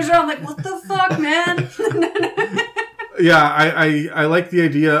Kraken turns around like, what the fuck, man? Yeah, I like the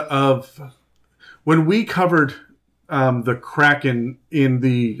idea of... when we covered the Kraken in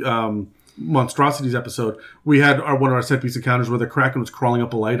the Monstrosities episode, we had one of our set piece encounters where the Kraken was crawling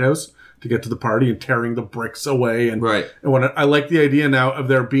up a lighthouse to get to the party and tearing the bricks away. And, Right. and when I like the idea now of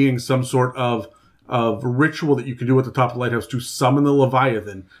there being some sort of ritual that you can do at the top of the lighthouse to summon the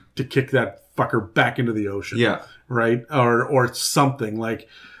Leviathan to kick that fucker back into the ocean. Yeah. Right? Or something like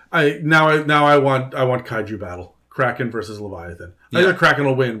I want kaiju battle. Kraken versus Leviathan. I think the Kraken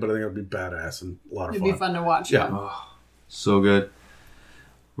will win, but I think it'll be badass and a lot of It'd fun. be fun to watch. Yeah. So good.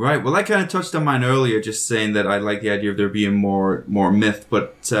 Right. Well, I kind of touched on mine earlier, just saying that I like the idea of there being more myth,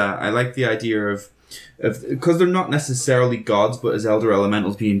 but I like the idea of because they're not necessarily gods, but as elder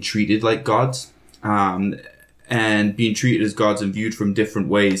elementals being treated like gods, and being treated as gods and viewed from different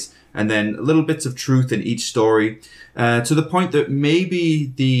ways, and then little bits of truth in each story, to the point that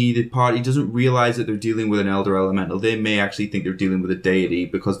maybe the party doesn't realize that they're dealing with an elder elemental. They may actually think they're dealing with a deity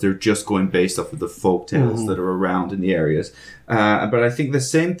because they're just going based off of the folk tales that are around in the areas. But I think the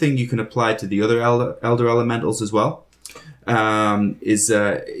same thing you can apply to the other elder elementals as well.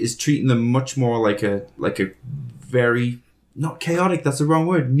 Is treating them much more like a very, not chaotic, that's the wrong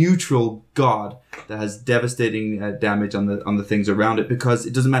word, neutral god that has devastating damage on the things around it, because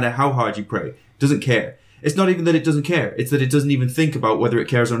it doesn't matter how hard you pray, it doesn't care. It's not even that it doesn't care, it's that it doesn't even think about whether it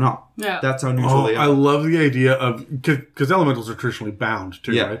cares or not. Yeah. That's how neutral they are. I love the idea of, because elementals are traditionally bound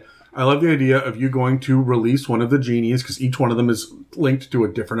too, right? I love the idea of you going to release one of the genies, because each one of them is linked to a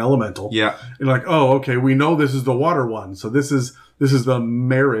different elemental. Yeah. And like, oh, okay, we know this is the water one, so this is the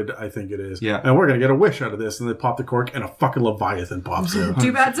Merid, I think it is. Yeah. And we're gonna get a wish out of this, and they pop the cork, and a fucking Leviathan pops out.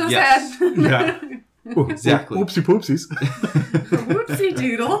 Too bad, so Yes. sad. Yeah. Exactly. Oopsie poopsies. Whoopsie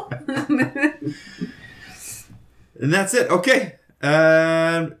doodle. And that's it. Okay.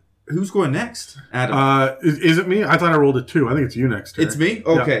 Who's going next? Adam. Is it me? I thought I rolled a 2. I think it's you next. Terry. It's me?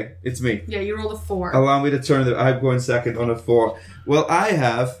 Okay. It's me. Yeah, you rolled a 4. Allow me to turn I'm going second on a 4. Well, I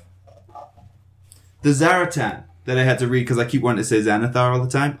have the Zaratan that I had to read because I keep wanting to say Xanathar all the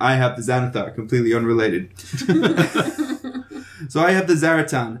time. I have the Xanathar, completely unrelated. So I have the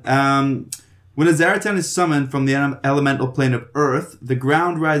Zaratan. When a Zaratan is summoned from the elemental plane of Earth, the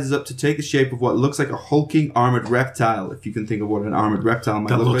ground rises up to take the shape of what looks like a hulking armored reptile, if you can think of what an armored reptile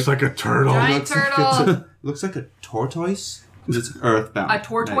might That look looks like a turtle. Giant turtle. Looks like a tortoise. Because it's earthbound. A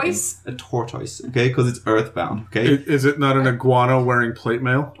tortoise? A tortoise, okay? Because it's earthbound, okay? Is it not an iguana wearing plate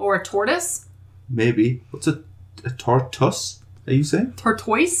mail? Or a tortoise? Maybe. What's a tortoise? Are you saying?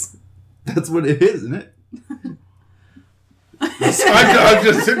 Tortoise? That's what it is, isn't it? I'm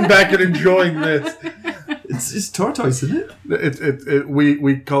just sitting back and enjoying this. It's tortoise, isn't it?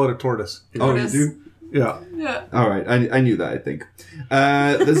 We call it a tortoise. Oh, you Tortoise. do? Yeah. Yeah. All right, I knew that, I think.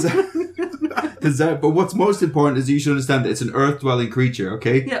 But what's most important is you should understand that it's an earth-dwelling creature,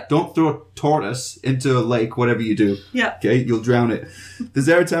 okay? Yeah. Don't throw a tortoise into a lake, whatever you do. Yeah. Okay, you'll drown it. The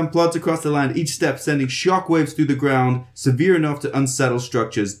Zaratan plods across the land, each step sending shockwaves through the ground, severe enough to unsettle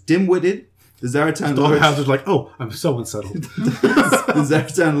structures. Dim-witted, the Zaratan All the houses are like, oh, I'm so unsettled. The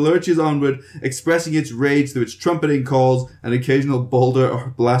Zaratan lurches onward, expressing its rage through its trumpeting calls, an occasional boulder or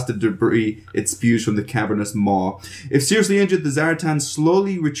blast of debris it spews from the cavernous maw. If seriously injured, the Zaratan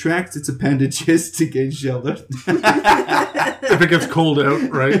slowly retracts its appendages to gain shelter. If it gets cold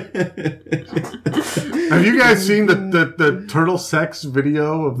out, right? Have you guys seen the turtle sex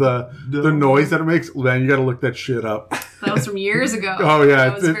video of the noise that it makes? Man, you got to look that shit up. That was from years ago. Oh yeah,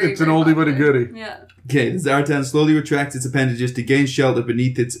 That was very, it's an very oldie but a popular. goodie. Yeah. Okay, the Zaratan slowly retracts its appendages to gain shelter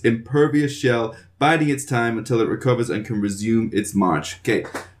beneath its impervious shell, biding its time until it recovers and can resume its march. Okay,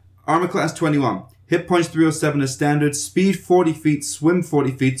 armor class 21. Hit points 307 as standard, speed 40 feet, swim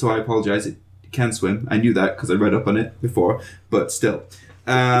 40 feet, so I apologize, it can swim. I knew that because I read up on it before, but still.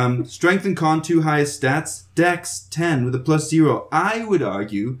 Strength and con, 2 highest stats. Dex 10 with a +0. I would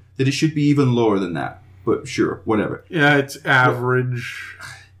argue that it should be even lower than that, but sure, whatever. Yeah, it's average.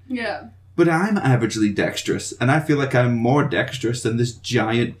 Yeah. But I'm averagely dexterous, and I feel like I'm more dexterous than this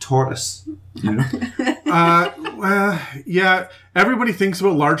giant tortoise. You know? Well, yeah, everybody thinks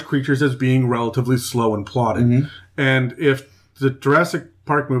about large creatures as being relatively slow and plodding. And if the Jurassic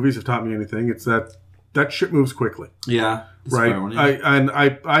Park movies have taught me anything, it's that shit moves quickly. Yeah. Right?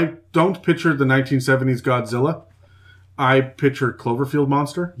 I don't picture the 1970s Godzilla. I picture Cloverfield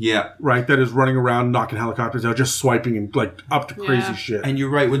monster. Yeah. Right? That is running around, knocking helicopters out, just swiping and like up to crazy Yeah. shit. And you're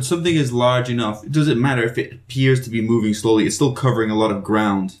right, when something is large enough, it doesn't matter if it appears to be moving slowly, it's still covering a lot of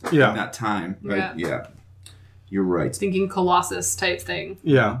ground in that time. Right? Yeah. You're right. Thinking Colossus type thing.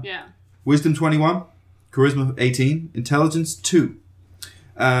 Yeah. Yeah. Wisdom 21, Charisma 18, Intelligence 2.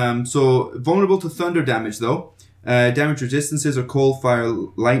 So vulnerable to thunder damage though. Damage resistances are cold, fire,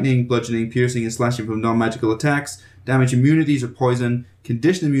 lightning, bludgeoning, piercing, and slashing from non-magical attacks. Damage immunities are poison,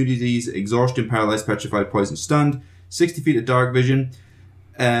 condition immunities, exhaustion, paralyzed, petrified, poison, stunned. 60 feet of dark vision,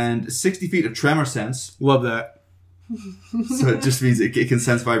 and 60 feet of tremor sense. Love that. So it just means it can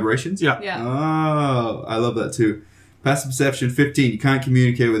sense vibrations? Yeah. Yeah. Oh, I love that too. Passive perception 15. You can't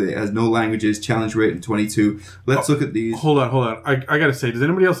communicate with it. It has no languages. Challenge rating 22. Let's look at these. Hold on. I gotta say, does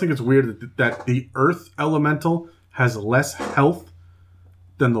anybody else think it's weird that the earth elemental has less health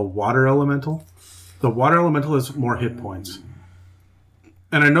than the water elemental? The water elemental has more hit points.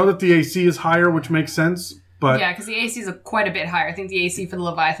 And I know that the AC is higher, which makes sense, but... Yeah, because the AC is quite a bit higher. I think the AC for the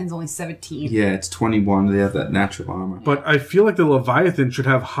Leviathan is only 17. Yeah, it's 21. They have that natural armor. But I feel like the Leviathan should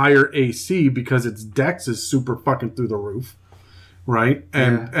have higher AC because its dex is super fucking through the roof, right?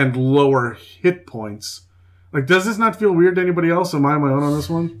 And lower hit points. Like, does this not feel weird to anybody else? Am I on my own on this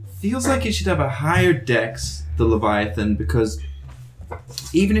one? Feels like it should have a higher dex, the Leviathan, because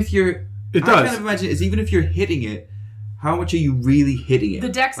even if you're... It I does. kind of imagine it's even if you're hitting it, how much are you really hitting it? The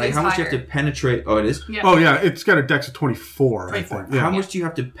dex like is how much you higher. have to penetrate. Oh, it is. Yeah. Oh, yeah, it's got a dex of 24, 24. I think. Yeah. How much do you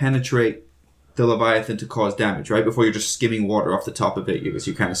have to penetrate the Leviathan to cause damage? Right before you're just skimming water off the top of it, because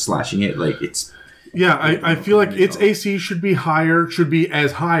you're kind of slashing it like it's. Yeah, I feel like its AC should be higher, should be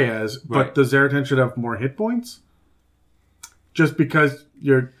as high as, but Right. the Zaratan should have more hit points? Just because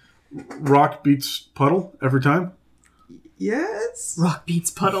your rock beats puddle every time? Yes. Rock beats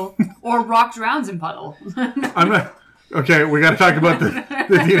puddle. Or rock drowns in puddle. I'm not... Okay, we got to talk about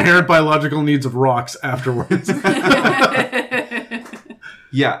the inherent biological needs of rocks afterwards.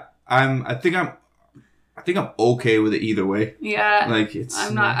 Yeah, I think I'm okay with it either way. Yeah. Like it's.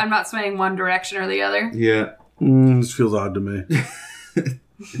 I'm not swaying one direction or the other. Yeah. This feels odd to me.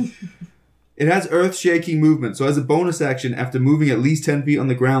 It has earth-shaking movement, so as a bonus action, after moving at least 10 feet on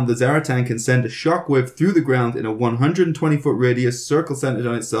the ground, the Zaratan can send a shockwave through the ground in a 120-foot radius, circle centered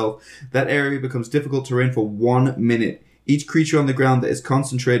on itself. That area becomes difficult terrain for 1 minute. Each creature on the ground that is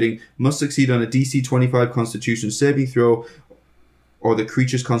concentrating must succeed on a DC 25 Constitution saving throw, or the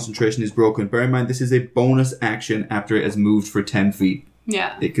creature's concentration is broken. Bear in mind, this is a bonus action after it has moved for 10 feet.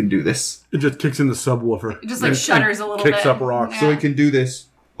 Yeah. It can do this. It just kicks in the subwoofer. It just like shudders a little kicks bit. up rocks. So Yeah. it can do this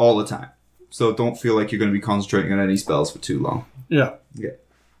all the time. So don't feel like you're going to be concentrating on any spells for too long. Yeah. Yeah.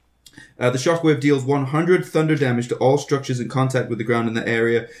 The shockwave deals 100 thunder damage to all structures in contact with the ground in the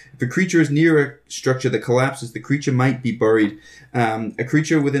area. If a creature is near a structure that collapses, the creature might be buried. A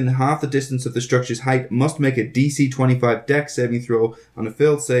creature within half the distance of the structure's height must make a DC 25 Dex saving throw. On a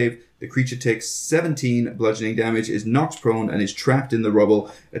failed save, the creature takes 17 bludgeoning damage, is knocked prone, and is trapped in the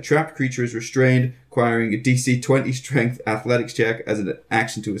rubble. A trapped creature is restrained, acquiring a DC 20 Strength Athletics check as an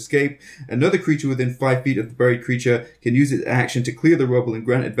action to escape. Another creature within 5 feet of the buried creature can use its action to clear the rubble and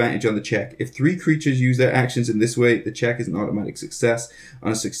grant advantage on the check. If 3 creatures use their actions in this way, the check is an automatic success.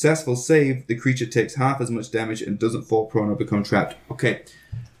 On a successful save, the creature takes half as much damage and doesn't fall prone or become trapped. Okay.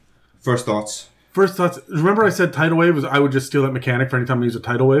 First thoughts. First thoughts. Remember I said tidal wave was I would just steal that mechanic for any time I use a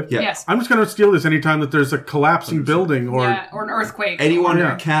tidal wave? Yeah. Yes. I'm just going to steal this anytime that there's a collapsing building or... Yeah, or an earthquake. Anyone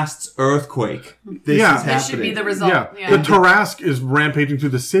Yeah. who casts Earthquake, this Yeah. is This This should be happening. the result. Yeah. The Tarask is rampaging through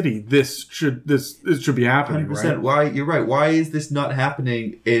the city. This should be happening, 100%. right? Why? You're right. Why is this not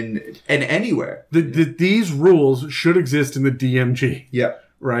happening in anywhere? These rules should exist in the DMG. Yeah.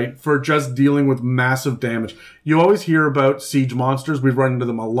 Right, for just dealing with massive damage. You always hear about siege monsters. We've run into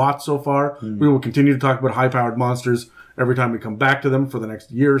them a lot so far. We will continue to talk about high-powered monsters every time we come back to them for the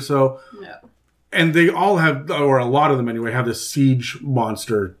next year or so. Yeah. And they all have, or a lot of them anyway, have this siege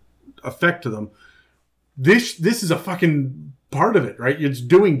monster effect to them. This is a fucking part of it, right? It's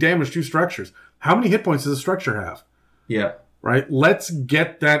doing damage to structures. How many hit points does a structure have? Yeah. Right? Let's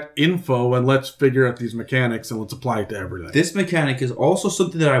get that info and let's figure out these mechanics and let's apply it to everything. This mechanic is also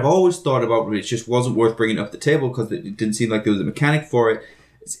something that I've always thought about, but it just wasn't worth bringing up the table because it didn't seem like there was a mechanic for it.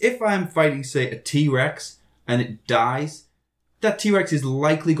 It's if I'm fighting, say, a T-Rex and it dies, that T-Rex is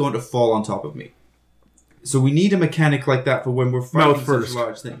likely going to fall on top of me. So we need a mechanic like that for when we're fighting Mouth such first.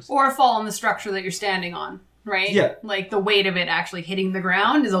 large things. Or fall on the structure that you're standing on, right? Yeah. Like the weight of it actually hitting the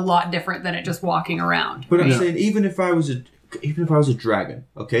ground is a lot different than it just walking around. But I'm right? saying, even if I was a dragon,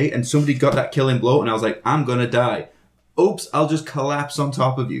 okay, and somebody got that killing blow, and I was like, I'm gonna die. Oops, I'll just collapse on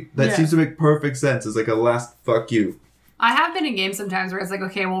top of you. That Yeah. seems to make perfect sense. It's like a last fuck you. I have been in games sometimes where it's like,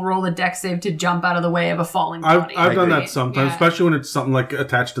 okay, we'll roll a dex save to jump out of the way of a falling I've body. done right? that sometimes, Yeah. especially when it's something like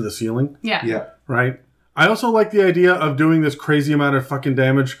attached to the ceiling, Yeah. Yeah. right? I also like the idea of doing this crazy amount of fucking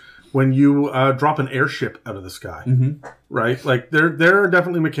damage when you drop an airship out of the sky, right? Like there are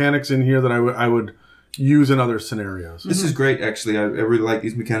definitely mechanics in here that I would use in other scenarios. This is great, actually. I really like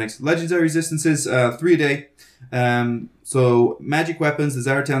these mechanics. Legendary resistances, 3 a day. So magic weapons, the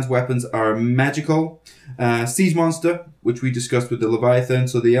Zaratan's weapons are magical. Siege monster, which we discussed with the Leviathan.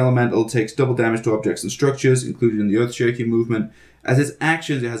 So the elemental takes double damage to objects and structures, included in the earth-shaking movement. As its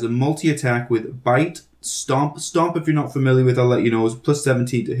actions, it has a multi-attack with bite, stomp. Stomp, if you're not familiar with, I'll let you know, is plus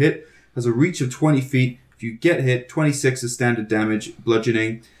 17 to hit. Has a reach of 20 feet. If you get hit, 26 is standard damage,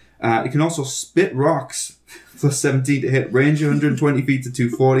 bludgeoning. It can also spit rocks, plus 17 to hit. Range 120 feet to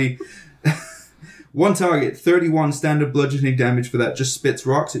 240. One target, 31 standard bludgeoning damage for that. Just spits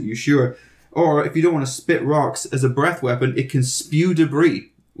rocks at you, sure. Or if you don't want to spit rocks as a breath weapon, it can spew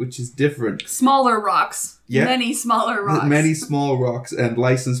debris, which is different. Smaller rocks. Yeah. Many smaller rocks. Many small rocks and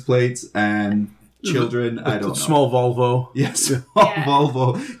license plates and children. I don't know. Small Volvo. Yes, Yeah.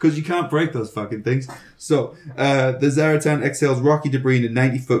 Volvo, because you can't break those fucking things. So, the Zaratan exhales rocky debris in a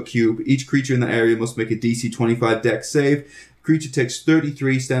 90-foot cube. Each creature in the area must make a DC 25 dex save. Creature takes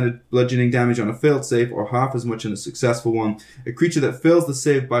 33 standard bludgeoning damage on a failed save, or half as much on a successful one. A creature that fails the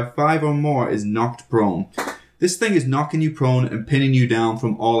save by 5 or more is knocked prone. This thing is knocking you prone and pinning you down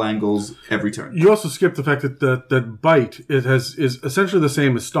from all angles every turn. You also skip the fact that that bite is essentially the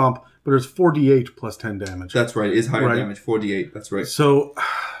same as Stomp, but it's 4d8 plus 10 damage. That's right, it is higher Right. damage, 48, that's right. So,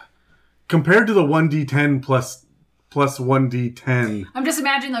 compared to the 1d10 plus 1d10, I'm just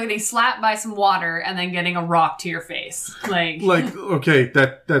imagining like getting slapped by some water and then getting a rock to your face. Like okay,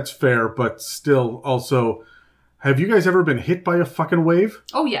 that's fair, but still, also, have you guys ever been hit by a fucking wave?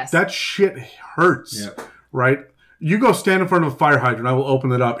 oh yes. That shit hurts, Yeah. right? You go stand in front of a fire hydrant, I will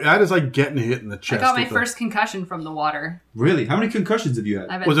open it up. That is like getting hit in the I chest. got my with first concussion from the water. Really? How many concussions have you had?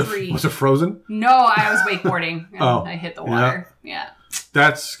 I've had Was 3. it frozen? No, I was wakeboarding and Oh, I hit the water. Yeah.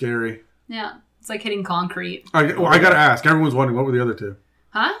 That's scary. Yeah. It's like hitting concrete. I gotta ask. Everyone's wondering, what were the other two?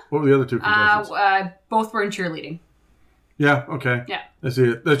 Huh? What were the other two concussions? Both were in cheerleading. Yeah, okay. Yeah. I see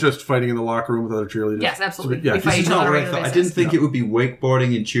it. That's just fighting in the locker room with other cheerleaders. Yes, absolutely. Yeah, We fight This is each not other on what a I regular thought. I basis. didn't think it would be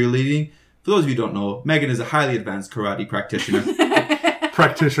wakeboarding and cheerleading. For those of you who don't know, Megan is a highly advanced karate practitioner.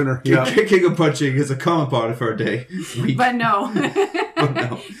 practitioner. Yeah. Kicking and punching is a common part of her day. But no. But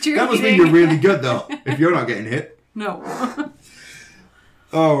no. Cheerleading. That must mean you're really good, though, if you're not getting hit. No.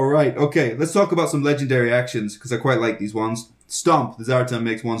 All right, okay. Let's talk about some legendary actions, because I quite like these ones. Stomp. The Zaratan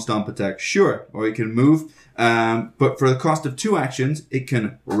makes 1 stomp attack. Sure. Or it can move. But for the cost of 2 actions, it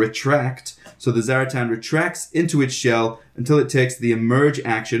can retract. So the Zaratan retracts into its shell until it takes the emerge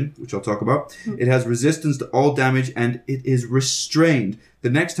action, which I'll talk about. It has resistance to all damage, and it is restrained. The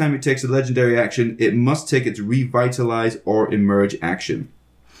next time it takes a legendary action, it must take its revitalize or emerge action.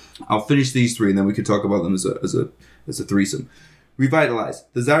 I'll finish these 3, and then we can talk about them as a threesome. Revitalize.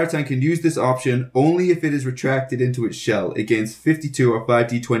 The Zaratan can use this option only if it is retracted into its shell. It gains 52 or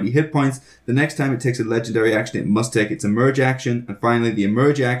 5d20 hit points. The next time it takes a legendary action, it must take its emerge action. And finally, the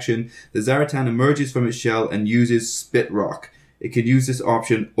emerge action. The Zaratan emerges from its shell and uses Spit Rock. It can use this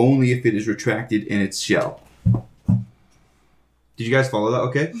option only if it is retracted in its shell. Did you guys follow that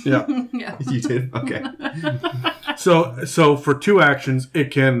okay? Yeah. Yeah. You did? Okay. So for 2 actions, it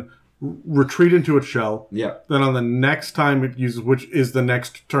can retreat into its shell. Yeah. Then on the next time it uses, which is the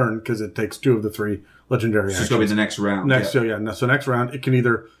next turn, because it takes 2 of the 3 legendary So actions. it's going to be the next round. Next, yeah. so next round, it can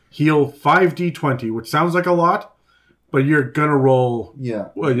either heal 5d20, which sounds like a lot, but you're gonna roll, Yeah.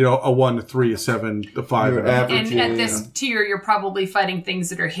 well, a 1, a 3, a 7, a 5. Your and a- average- And at this tier, you're probably fighting things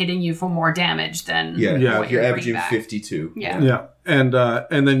that are hitting you for more damage than Yeah. Yeah. what You're you're averaging bringing back. 52. Yeah. Yeah, and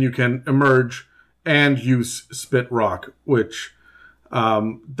then you can emerge and use Spit Rock, which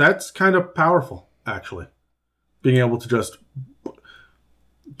that's kind of powerful, actually. Being able to just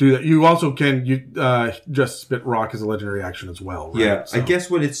do that. You also can just Spit Rock as a legendary action as well. Right? Yeah, So- I guess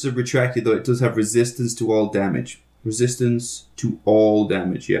when it's retracted, though, it does have resistance to all damage. Resistance to all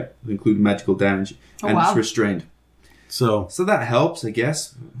damage, yeah. Including magical damage. Oh, And wow. it's restrained. So So that helps, I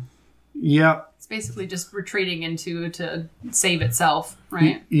guess. yeah, It's basically just retreating into to save itself,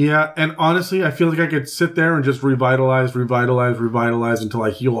 right? yeah, and honestly, I feel like I could sit there and just revitalize until I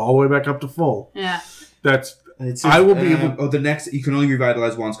heal all the way back up to full. Yeah. That's It's I will be able. Oh, the next you can only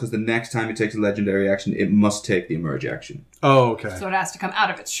revitalize once because the next time it takes a legendary action, it must take the emerge action. Oh, okay. So it has to come out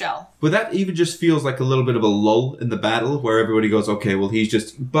of its shell. But that even just feels like a little bit of a lull in the battle where everybody goes, okay, well he's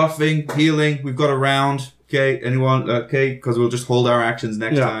just buffing, healing. We've got a round. Okay, anyone? Okay, because we'll just hold our actions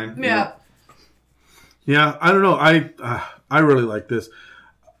next Yeah. time. Yeah. Yeah, I don't know. I really like this.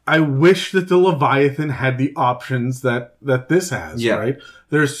 I wish that the Leviathan had the options that this has. Yeah. Right.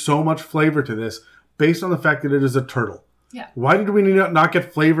 There's so much flavor to this based on the fact that it is a turtle. Yeah. Why did we not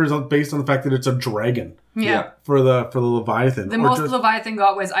get flavors based on the fact that it's a dragon? Yeah. for the Leviathan. The Or most just- Leviathan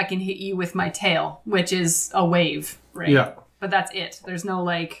got was I can hit you with my tail, which is a wave, right? Yeah. But that's it. There's no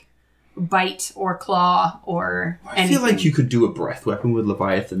like bite or claw or I anything. feel like you could do a breath weapon with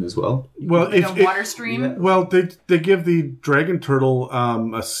Leviathan as well. well, like if a water stream. yeah. well, they give the dragon turtle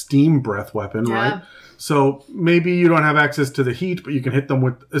a steam breath weapon, Yeah. right? So maybe you don't have access to the heat, but you can hit them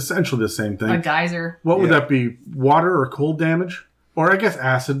with essentially the same thing. A geyser. What would Yeah. that be? Water or cold damage? Or I guess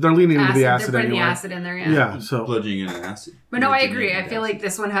acid. They're leaning into the acid They're putting anyway. the acid in there, Yeah, so Bludgeoning in an acid. But no, I Bludgeoning agree. in I an feel acid. like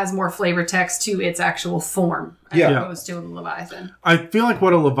this one has more flavor text to its actual form as Yeah. opposed to the Leviathan. I feel like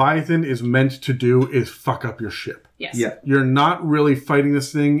what a Leviathan is meant to do is fuck up your ship. Yes. Yeah. You're not really fighting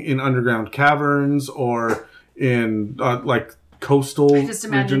this thing in underground caverns or in like coastal I just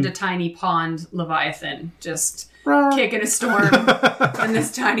imagined region. a tiny pond Leviathan just kicking a storm in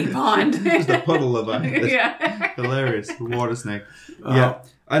this tiny pond. Just a puddle of ice. yeah. Hilarious. Water snake. Yeah.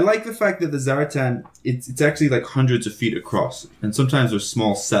 I like the fact that the Zaratan, it's actually like hundreds of feet across. And sometimes there's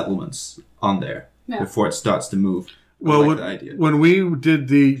small settlements on there Yeah. before it starts to move. I Well, like the idea. when we did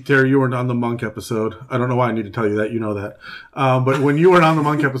Terry, you weren't on the monk episode. I don't know why I need to tell you that. You know that. But when you were on the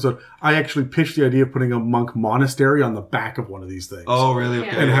monk episode, I actually pitched the idea of putting a monk monastery on the back of one of these things. Oh, really? Okay.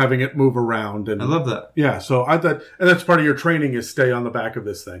 And having it move around. And I love that. yeah, so I thought, and that's part of your training is stay on the back of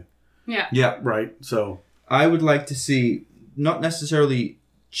this thing, Yeah. Yeah. right? So I would like to see, not necessarily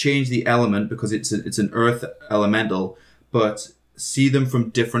change the element because it's an earth elemental, but see them from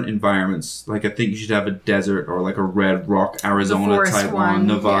different environments. Like I think you should have a desert or like a red rock Arizona forest type one,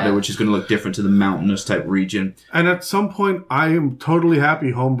 Nevada, yeah. which is going to look different to the mountainous type region. and at some point, I am totally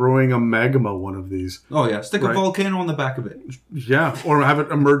happy homebrewing a magma one of these. Oh yeah, stick a Right. volcano on the back of it. Yeah, or have it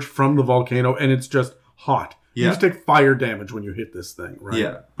emerge from the volcano and it's just hot. You Yeah. just take fire damage when you hit this thing, right?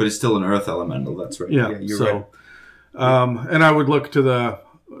 Yeah, but it's still an earth elemental. That's right. Yeah, you're so, right. and I would look to the,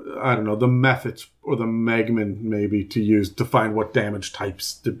 I don't know, the methods or the magman maybe to use to find what damage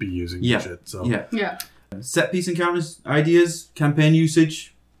types to be using. Yeah, And shit, so. yeah. Yeah. Set piece encounters, ideas, campaign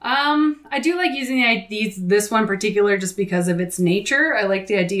usage. I do like using this one particular just because of its nature. I like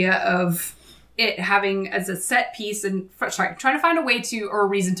the idea of it having as a set piece and trying to find a way to or a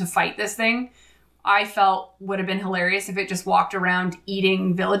reason to fight this thing. I felt would have been hilarious if it just walked around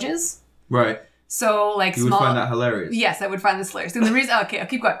eating villages. Right. So like You small. would find that hilarious. Yes, I would find this hilarious. And the reason, okay, I'll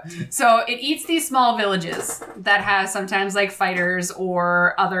keep going. So it eats these small villages that have sometimes like fighters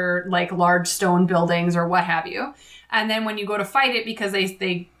or other like large stone buildings or what have you. And then when you go to fight it, because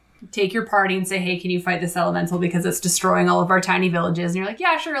they take your party and say, hey, can you fight this elemental because it's destroying all of our tiny villages? And you're like,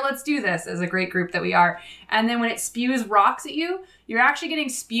 yeah, sure, let's do this as a great group that we are. And then when it spews rocks at you, you're actually getting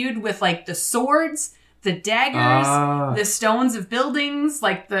spewed with like the swords, the daggers, the stones of buildings,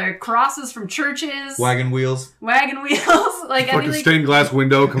 like the crosses from churches, Wagon wheels. wagon wheels. Like, I Fucking think, like, stained glass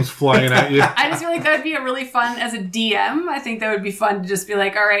window comes flying at you. I just feel like that would be a really fun as a DM. I think that would be fun to just be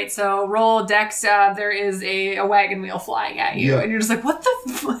like, all right, so roll dex. There is a wagon wheel flying at you, Yeah. and you're just like, what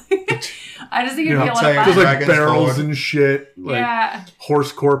the? I just think it'd Yeah, be a lot giant of There's fun. like Dragons barrels forward. and shit. Like Yeah,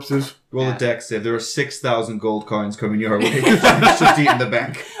 horse corpses. Roll Yeah. a dex save. There are 6,000 gold coins coming your way. It's just eating the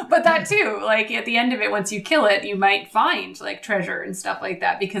bank. but that too, like at the end of it, once you kill it, you might find like treasure and stuff like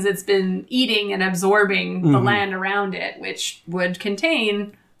that because it's been eating and absorbing the land around it, which would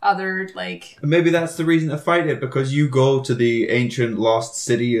contain other like. And maybe that's the reason to fight it, because you go to the ancient lost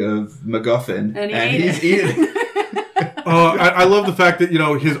city of MacGuffin And he and ate he's it. eating. I love the fact that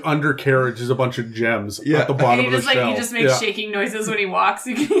his undercarriage is a bunch of gems Yeah. at the bottom He of the just like shelf. he just makes Yeah. shaking noises when he walks.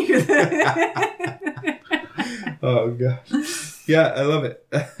 You can hear that. Oh gosh. Yeah, I love it.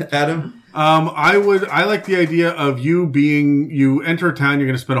 Adam? I like the idea of you enter a town, you're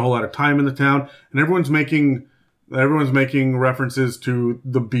going to spend a whole lot of time in the town, and everyone's making references to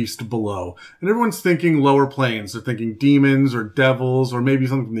the beast below. And everyone's thinking lower planes. They're thinking demons or devils or maybe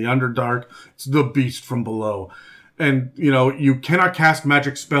something from the Underdark. It's the beast from below. And, you cannot cast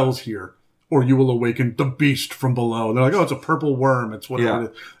magic spells here or you will awaken the beast from below. And they're like, oh, it's a purple worm. It's whatever Yeah.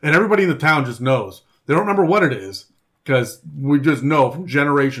 it is. And everybody in the town just knows. They don't remember what it is because we just know from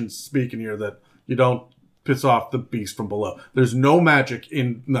generations speaking here that you don't piss off the beast from below. There's no magic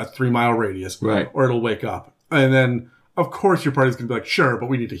in that 3-mile radius. Right. Or it'll wake up. And then, of course, your party's going to be like, sure, but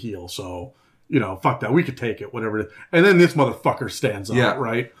we need to heal. So, fuck that. We could take it, whatever it is. And then this motherfucker stands up, Yeah.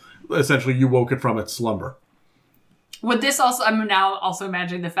 right? Essentially, you woke it from its slumber. Would this also? I'm now also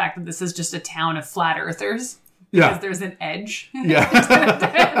imagining the fact that this is just a town of flat earthers. Yeah. Because there's an edge Yeah.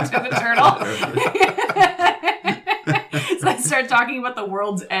 to the turtle. So I start talking about the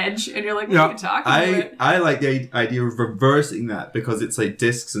world's edge, and you're like, what are you talking about? I like the idea of reversing that, because it's like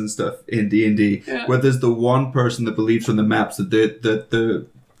discs and stuff in D&D, Yeah. where there's the one person that believes from the maps that the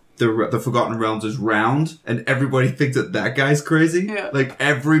the Forgotten Realms is round, and everybody thinks that guy's crazy. Yeah. Like,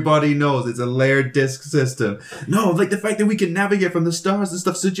 everybody knows it's a layered disc system. No, like, the fact that we can navigate from the stars and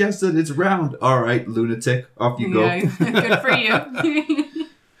stuff suggests that it's round. All right, lunatic, off you go. Yeah, good for you.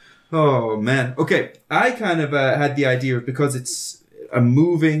 Oh, man. Okay, I kind of had the idea of, because it's a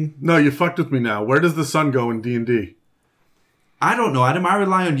moving... No, you fucked with me now. Where does the sun go in D&D? I don't know, Adam. I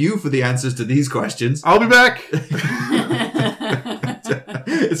rely on you for the answers to these questions. I'll be back.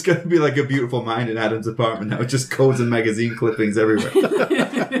 It's going to be like A Beautiful Mind in Adam's apartment now. Just codes and magazine clippings everywhere.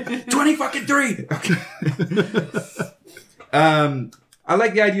 20 Okay. I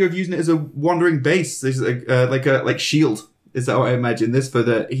like the idea of using it as a wandering base. There's like shield. Is how I imagine this for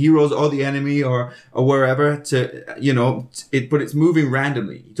the heroes or the enemy or wherever to, but it's moving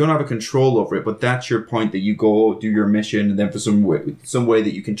randomly. You don't have a control over it, but that's your point, that you go do your mission, and then for some way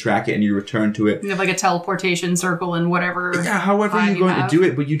that you can track it and you return to it. You have like a teleportation circle and whatever. Yeah, however you're going to do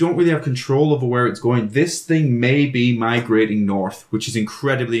it, but you don't really have control over where it's going. This thing may be migrating north, which is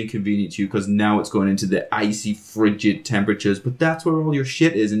incredibly inconvenient to you because now it's going into the icy, frigid temperatures, but that's where all your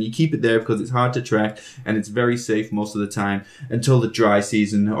shit is, and you keep it there because it's hard to track and it's very safe most of the time. Until the dry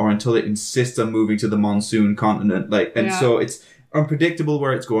season, or until it insists on moving to the monsoon continent, so it's unpredictable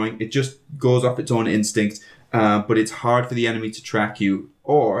where it's going. It just goes off its own instinct, but it's hard for the enemy to track you.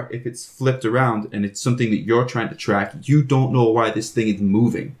 Or if it's flipped around and it's something that you're trying to track, you don't know why this thing is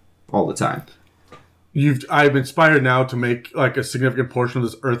moving all the time. I've inspired now to make like a significant portion of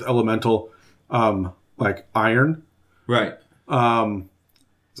this earth elemental, like iron. Right.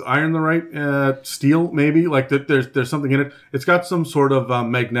 Is iron the right steel? Maybe like there's something in it. It's got some sort of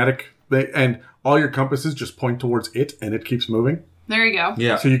magnetic, and all your compasses just point towards it, and it keeps moving. There you go.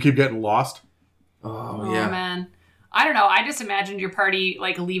 Yeah. So you keep getting lost. Oh yeah. Man, I don't know. I just imagined your party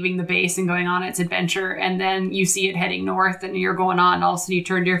like leaving the base and going on its adventure, and then you see it heading north, and you're going on. And all of a sudden, you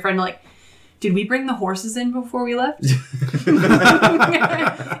turn to your friend like, "Did we bring the horses in before we left?"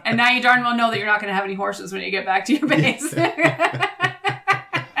 And now you darn well know that you're not going to have any horses when you get back to your base.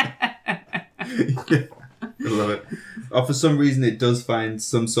 Yeah, I love it. For some reason, it does find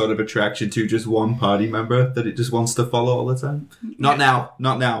some sort of attraction to just one party member that it just wants to follow all the time. Not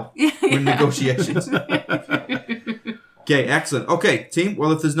now. We're in negotiations. Okay, excellent. Okay, team.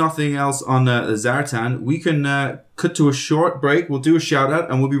 Well, if there's nothing else on Zartan, we can cut to a short break. We'll do a shout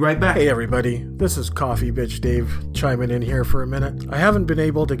out and we'll be right back. Hey everybody, this is Coffee Bitch Dave chiming in here for a minute. I haven't been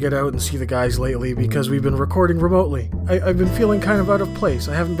able to get out and see the guys lately because we've been recording remotely. I've been feeling kind of out of place.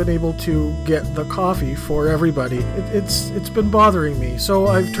 I haven't been able to get the coffee for everybody. It's been bothering me, so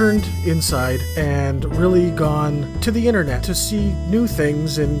I've turned inside and really gone to the internet to see new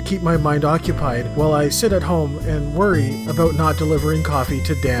things and keep my mind occupied while I sit at home and worry about not delivering coffee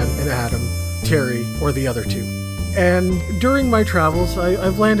to Dan and Adam, Terry, or the other two. And during my travels,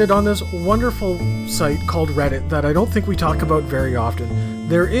 I've landed on this wonderful site called Reddit that I don't think we talk about very often.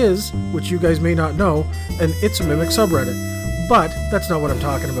 There is, which you guys may not know, an It's a Mimic subreddit. But that's not what I'm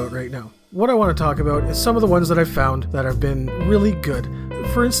talking about right now. What I want to talk about is some of the ones that I've found that have been really good.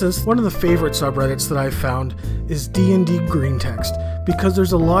 For instance, one of the favorite subreddits that I've found is D&D Green Text, because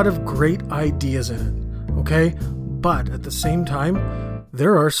there's a lot of great ideas in it, okay? But at the same time,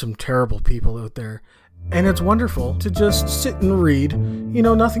 there are some terrible people out there. And it's wonderful to just sit and read,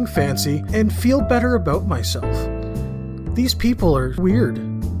 nothing fancy, and feel better about myself. These people are weird,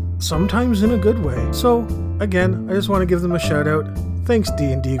 sometimes in a good way. So, again, I just want to give them a shout out. Thanks,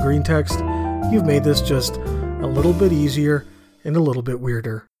 D&D Green Text. You've made this just a little bit easier and a little bit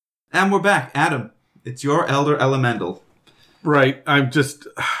weirder. And we're back. Adam, it's your Elder Elemental. Right. I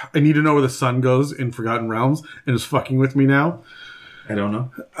need to know where the sun goes in Forgotten Realms, and it's fucking with me now. I don't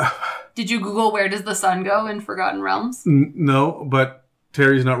know. Did you Google where does the sun go in Forgotten Realms? No, but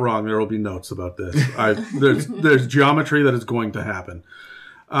Terry's not wrong. There will be notes about this. There's geometry that is going to happen.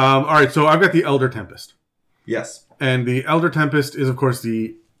 All right, so I've got the Elder Tempest. Yes. And the Elder Tempest is, of course,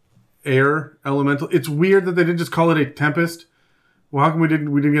 the air elemental. It's weird that they didn't just call it a Tempest. Well, how come we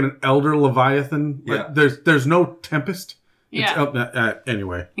didn't get an Elder Leviathan? Yeah. There's no Tempest. Yeah.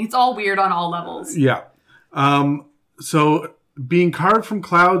 Anyway. It's all weird on all levels. Yeah. So being carved from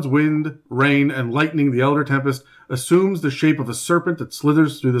clouds, wind, rain, and lightning, the Elder Tempest assumes the shape of a serpent that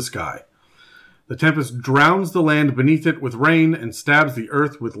slithers through the sky. The Tempest drowns the land beneath it with rain and stabs the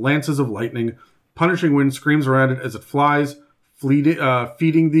earth with lances of lightning. Punishing wind screams around it as it flies,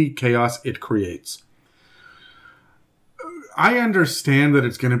 feeding the chaos it creates. I understand that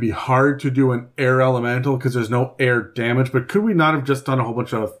it's going to be hard to do an air elemental because there's no air damage, but could we not have just done a whole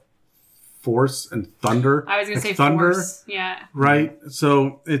bunch of force and thunder? I was going to say thunder, force. Yeah. right?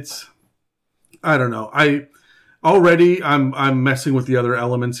 So it's, I don't know. already I'm messing with the other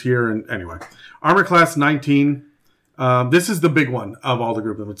elements here. And anyway, armor class 19. This is the big one of all the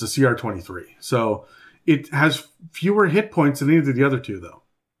group of them. It's a CR23. So it has fewer hit points than either of the other two, though.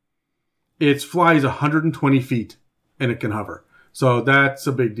 It flies 120 feet and it can hover. So that's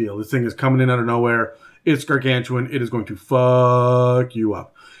a big deal. This thing is coming in out of nowhere. It's gargantuan. It is going to fuck you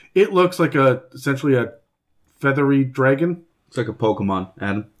up. It looks like essentially a feathery dragon. It's like a Pokemon,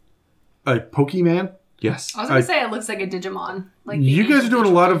 Adam. A Pokemon? Yes. I was gonna say it looks like a Digimon. Like the You guys are doing a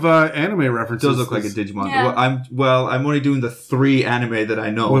Digimon. lot of anime It references. does look like a Digimon. Yeah. I'm only doing the 3 anime that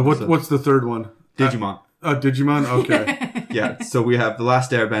I know. Wait, so- what's the third one? Digimon? Digimon? Okay. Yeah. So we have The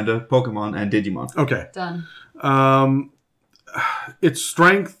Last Airbender, Pokemon, and Digimon. Okay. Done. Its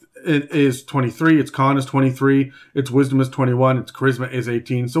strength is 23. Its con is 23. Its wisdom is 21. Its charisma is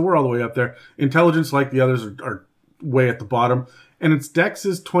 18. So we're all the way up there. Intelligence, like the others, are way at the bottom. And its dex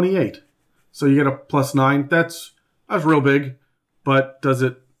is 28. So you get a +9. That's real big. But does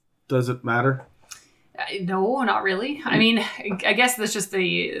it matter? No, not really. I mean, I guess that's just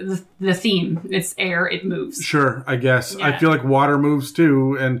the theme. It's air. It moves. Sure, I guess. I Yeah. feel like water moves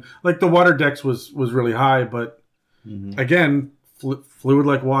too. And like the water dex was really high. But again, fluid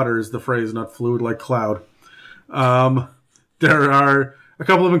like water is the phrase, not fluid like cloud. There are a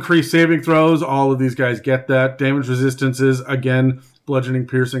couple of increased saving throws. All of these guys get that. Damage resistances, again, bludgeoning,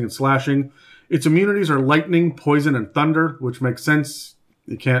 piercing, and slashing. Its immunities are lightning, poison, and thunder, which makes sense.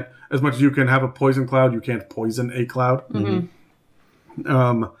 You can't, as much as you can have a poison cloud, you can't poison a cloud. And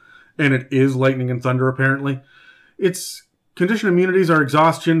it is lightning and thunder, apparently. Its condition immunities are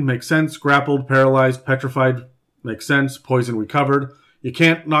exhaustion, makes sense. Grappled, paralyzed, petrified, makes sense. Poison, we covered. You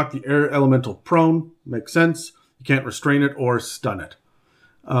can't knock the air elemental prone, makes sense. You can't restrain it or stun it.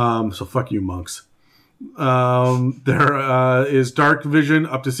 So fuck you, monks. There is dark vision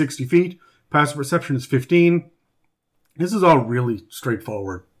up to 60 feet. Passive perception is 15. This is all really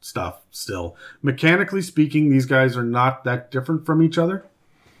straightforward stuff still. Mechanically speaking, these guys are not that different from each other.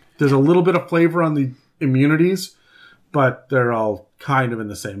 There's a little bit of flavor on the immunities, but they're all kind of in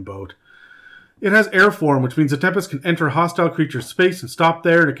the same boat. It has air form, which means the Tempest can enter a hostile creature's space and stop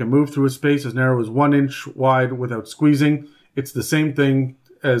there, and it can move through a space as narrow as 1 inch wide without squeezing. It's the same thing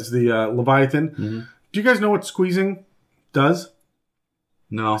as the Leviathan. Do you guys know what squeezing does?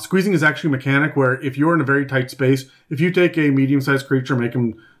 No. Squeezing is actually a mechanic where if you're in a very tight space, if you take a medium-sized creature, make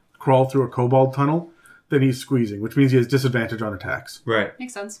him crawl through a kobold tunnel, then he's squeezing, which means he has disadvantage on attacks. Right.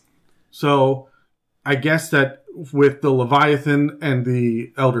 Makes sense. So I guess that with the Leviathan and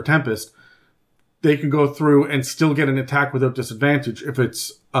the Elder Tempest, they can go through and still get an attack without disadvantage if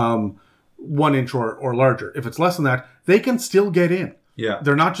it's 1 inch or larger. If it's less than that, they can still get in. Yeah.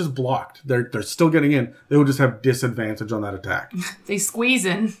 They're not just blocked. They're still getting in. They will just have disadvantage on that attack. They squeeze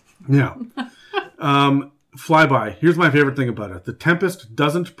in. Yeah. Flyby. Here's my favorite thing about it. The Tempest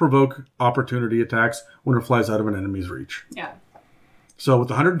doesn't provoke opportunity attacks when it flies out of an enemy's reach. Yeah. So with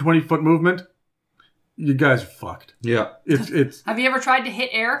the 120-foot movement, you guys are fucked. Yeah. It's Have you ever tried to hit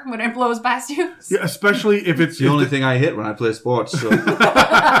air when it blows past you? yeah, especially if it's The only thing I hit when I play sports. So.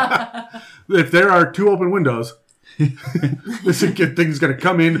 if there are 2 open windows, this thing's going to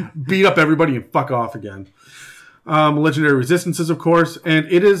come in, beat up everybody, and fuck off again. Legendary resistances, of course, and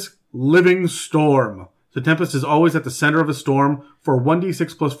it is Living Storm. The Tempest is always at the center of a storm for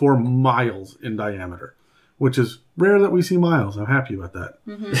 1d6 plus 4 miles in diameter, which is rare that we see miles. I'm happy about that.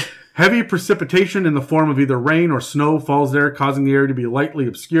 Heavy precipitation in the form of either rain or snow falls there, causing the area to be lightly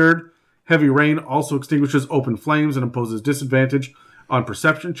obscured. Heavy rain also extinguishes open flames and imposes disadvantage on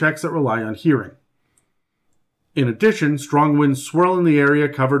perception checks that rely on hearing. In addition, strong winds swirl in the area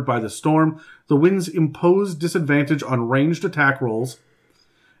covered by the storm. The winds impose disadvantage on ranged attack rolls,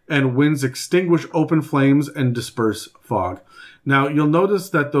 and winds extinguish open flames and disperse fog. Now, you'll notice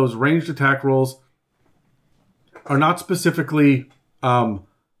that those ranged attack rolls are not specifically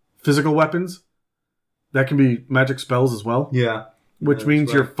physical weapons. That can be magic spells as well, Yeah. which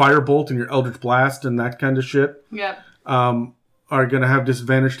means your Firebolt and your Eldritch Blast and that kind of shit Yep. are going to have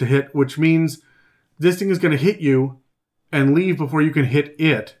disadvantage to hit, which means this thing is going to hit you and leave before you can hit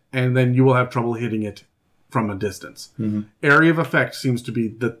it, and then you will have trouble hitting it from a distance. Area of effect seems to be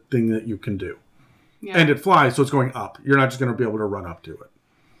the thing that you can do. Yeah. And it flies, so it's going up. You're not just going to be able to run up to it.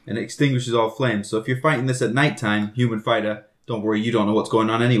 And it extinguishes all flames. So if you're fighting this at nighttime, human fighter, don't worry, you don't know what's going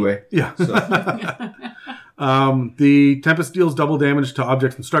on anyway. Yeah. So, The Tempest deals double damage to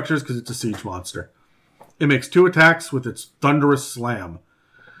objects and structures because it's a siege monster. It makes 2 attacks with its Thunderous Slam.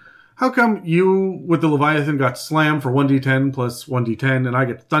 How come you, with the Leviathan, got Slam for 1d10 plus 1d10, and I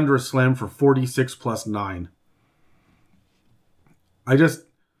get Thunderous Slam for 46 plus 9? I don't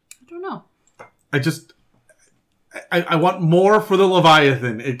know. I want more for the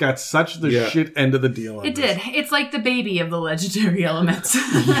Leviathan. It got such the shit end of the deal. It did. It's like the baby of the legendary elements.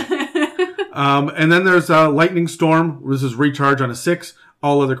 And then there's Lightning Storm. This is recharge on a 6.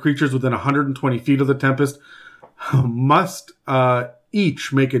 All other creatures within 120 feet of the Tempest must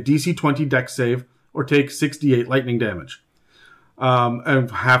each make a DC 20 Dex save or take 68 lightning damage.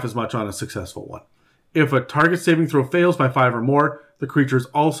 And half as much on a successful one. If a target saving throw fails by 5 or more, the creature is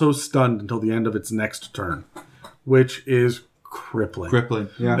also stunned until the end of its next turn, which is crippling.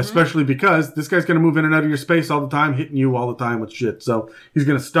 Yeah. Especially because this guy's going to move in and out of your space all the time, hitting you all the time with shit. So he's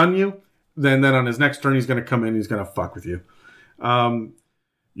going to stun you. Then on his next turn, he's going to come in. He's going to fuck with you.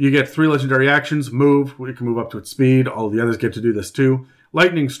 You get 3 legendary actions. Move. It can move up to its speed. All of the others get to do this too.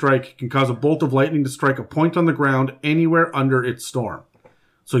 Lightning Strike can cause a bolt of lightning to strike a point on the ground anywhere under its storm.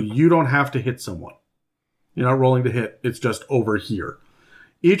 So you don't have to hit someone. You're not rolling to hit. It's just over here.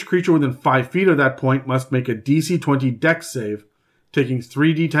 Each creature within 5 feet of that point must make a DC 20 Dex save, taking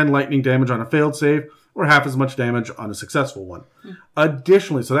 3d10 lightning damage on a failed save, or half as much damage on a successful one.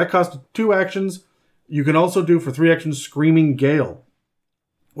 Additionally, so that costs 2 actions. You can also do, for 3 actions, Screaming Gale,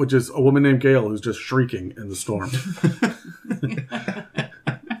 which is a woman named Gale who's just shrieking in the storm.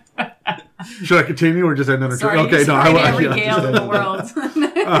 Should I continue or just end on a Sorry, okay, no, every gale in the world.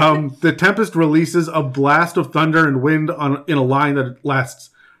 The Tempest releases a blast of thunder and wind in a line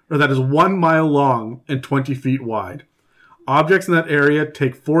that is 1 mile long and 20 feet wide. Objects in that area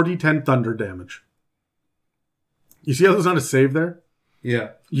take 4d10 thunder damage. You see how there's not a save there? Yeah.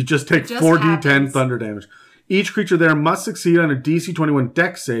 You just take 4d10 thunder damage. Each creature there must succeed on a DC 21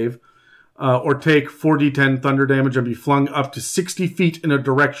 Dex save or take 4d10 thunder damage and be flung up to 60 feet in a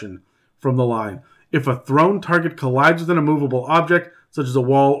direction from the line. If a thrown target collides with an immovable object, such as a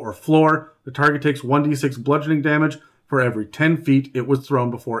wall or floor, the target takes 1d6 bludgeoning damage for every 10 feet it was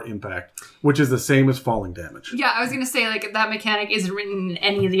thrown before impact, which is the same as falling damage. Yeah, I was going to say, like, that mechanic isn't written in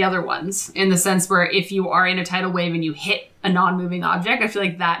any of the other ones, in the sense where if you are in a tidal wave and you hit a non-moving object, I feel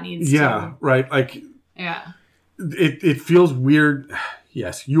like that needs to... Yeah, right. Like, yeah. It feels weird.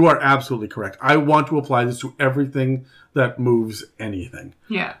 Yes, you are absolutely correct. I want to apply this to everything that moves anything.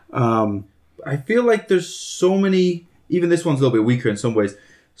 Yeah. I feel like there's so many, even this one's a little bit weaker in some ways,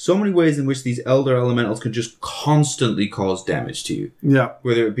 so many ways in which these elder elementals can just constantly cause damage to you. Yeah.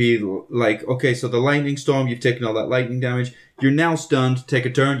 Whether it be like, okay, so the lightning storm, you've taken all that lightning damage, you're now stunned, take a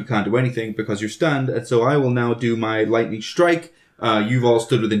turn, you can't do anything because you're stunned, and so I will now do my lightning strike. You've all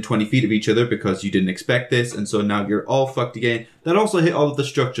stood within 20 feet of each other because you didn't expect this, and so now you're all fucked again. That also hit all of the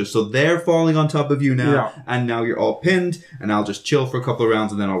structures, so they're falling on top of you now, and now you're all pinned, and I'll just chill for a couple of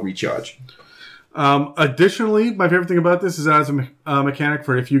rounds, and then I'll recharge. Additionally, my favorite thing about this is as a mechanic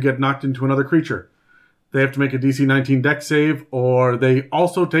for if you get knocked into another creature. They have to make a DC 19 Dex save, or they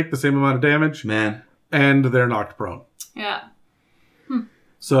also take the same amount of damage. Man. And they're knocked prone. Yeah.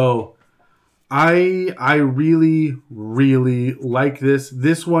 So... I really, really like this.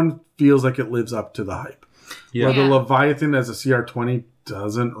 This one feels like it lives up to the hype. Yeah. Where the Leviathan as a CR20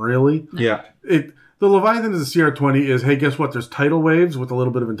 doesn't really. Yeah. The Leviathan as a CR20 is, hey, guess what? There's tidal waves with a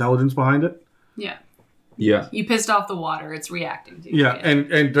little bit of intelligence behind it. Yeah. Yeah. You pissed off the water. It's reacting to you. Yeah,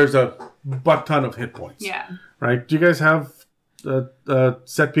 and there's a butt ton of hit points. Yeah. Right? Do you guys have a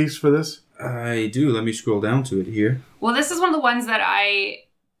set piece for this? I do. Let me scroll down to it here. Well, this is one of the ones that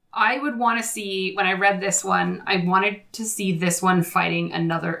I would want to see. When I read this one, I wanted to see this one fighting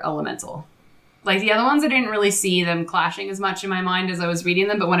another elemental. Like the other ones, I didn't really see them clashing as much in my mind as I was reading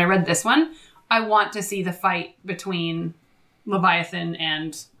them. But when I read this one, I want to see the fight between Leviathan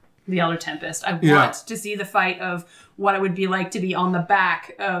and the Elder Tempest. I want to see the fight of what it would be like to be on the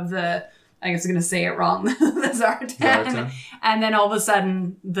back of the... I guess I'm going to say it wrong, the Zartan. And then all of a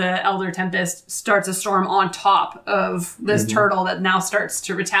sudden, the Elder Tempest starts a storm on top of this turtle that now starts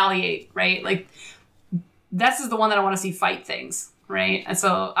to retaliate, right? Like, this is the one that I want to see fight things, right? And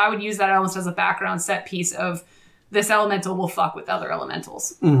so I would use that almost as a background set piece of this elemental will fuck with other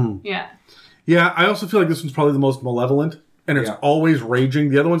elementals. Mm-hmm. Yeah. Yeah, I also feel like this one's probably the most malevolent, and it's always raging.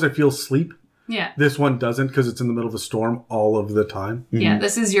 The other ones I feel sleep. Yeah. This one doesn't because it's in the middle of a storm all of the time. Mm-hmm. Yeah,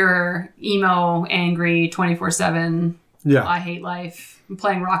 this is your emo, angry, 24/7. Yeah. I hate life. I'm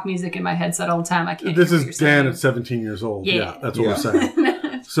playing rock music in my headset all the time. I can't. This is Dan at 17 years old. Yeah, that's what we're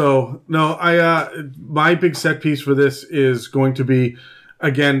saying. So, no, my big set piece for this is going to be,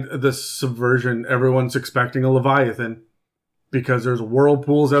 again, the subversion. Everyone's expecting a Leviathan because there's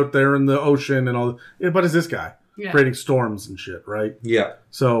whirlpools out there in the ocean and all. But it's this guy creating storms and shit, right? Yeah.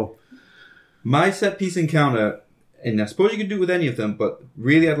 So... my set piece encounter, and I suppose you could do it with any of them, but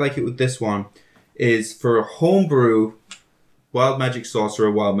really I'd like it with this one, is for a homebrew Wild Magic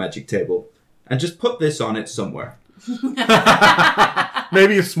Sorcerer, Wild Magic table. And just put this on it somewhere.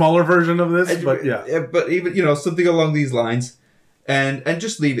 Maybe a smaller version of this, but yeah. But even, something along these lines. And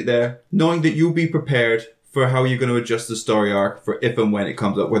just leave it there, knowing that you'll be prepared for how you're going to adjust the story arc for if and when it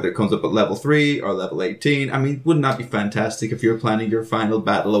comes up, whether it comes up at level 3 or level 18. I mean, wouldn't that be fantastic if you're planning your final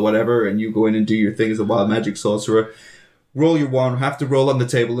battle or whatever, and you go in and do your thing as a wild magic sorcerer, roll your wand, have to roll on the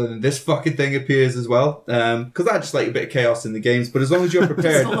table, and then this fucking thing appears as well. Because I just like a bit of chaos in the games, but as long as you're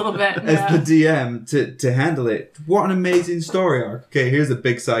prepared Just a little bit, as the DM to handle it, what an amazing story arc. Okay, here's a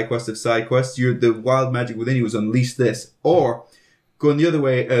big side quest of side quests. The wild magic within you has unleashed this. Or going the other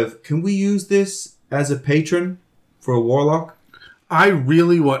way of, can we use this as a patron for a warlock? I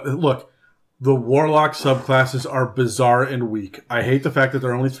really want... Look, the warlock subclasses are bizarre and weak. I hate the fact that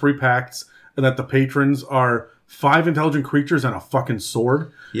there are only 3 pacts and that the patrons are 5 intelligent creatures and a fucking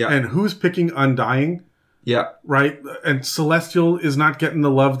sword. Yeah. And who's picking Undying? Yeah. Right? And Celestial is not getting the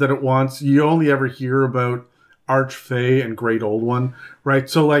love that it wants. You only ever hear about Archfey and Great Old One. Right?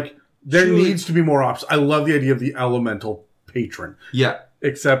 So, like, there needs to be more options. I love the idea of the elemental patron. Yeah.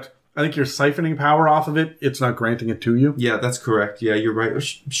 Except... I think you're siphoning power off of it. It's not granting it to you. Yeah, that's correct. Yeah, you're right.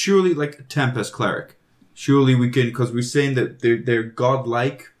 Surely, like a Tempest Cleric. Surely we can, because we're saying that they're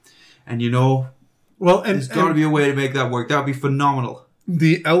godlike, and well, and there's got to be a way to make that work. That would be phenomenal.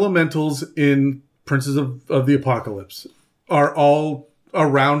 The elementals in Princes of the Apocalypse are all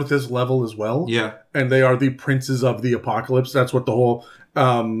around this level as well. Yeah. And they are the princes of the apocalypse. That's what the whole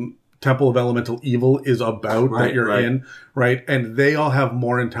Temple of Elemental Evil is about, that you're in, right? And they all have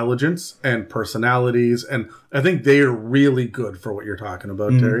more intelligence and personalities, and I think they are really good for what you're talking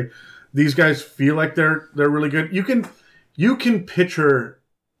about, Terry. These guys feel like they're really good. You can picture...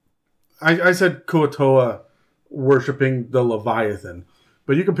 I said Kuo-toa worshipping the Leviathan,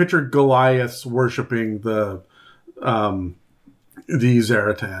 but you can picture Goliaths worshipping the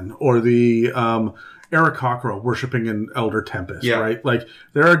Zaratan, or the Aarakocra worshipping an Elder Tempest, right? Like,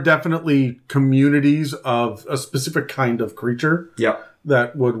 there are definitely communities of a specific kind of creature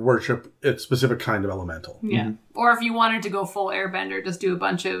that would worship a specific kind of elemental. Yeah. Or if you wanted to go full airbender, just do a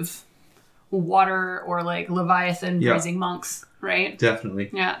bunch of water or, like, Leviathan raising monks, right? Definitely.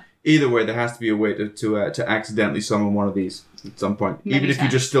 Yeah. Either way, there has to be a way to accidentally summon one of these at some point. Even if you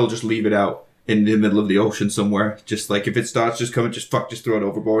just leave it out in the middle of the ocean somewhere. Just like if it starts just coming, just throw it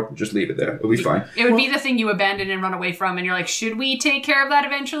overboard and just leave it there. It'll be fine. It would be the thing you abandon and run away from, and you're like, should we take care of that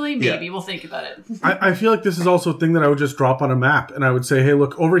eventually? Maybe we'll think about it. I feel like this is also a thing that I would just drop on a map, and I would say, hey,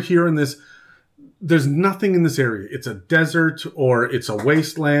 look, over here in this, there's nothing in this area. It's a desert, or it's a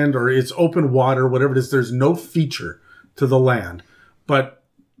wasteland, or it's open water, whatever it is. There's no feature to the land. But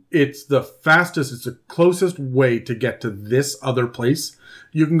it's the fastest, it's the closest way to get to this other place.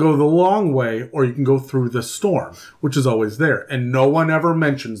 You can go the long way, or you can go through the storm, which is always there. And no one ever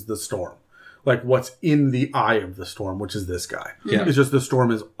mentions the storm. Like, what's in the eye of the storm, which is this guy. Yeah. It's just the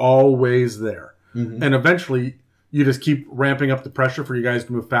storm is always there. Mm-hmm. And eventually, you just keep ramping up the pressure for you guys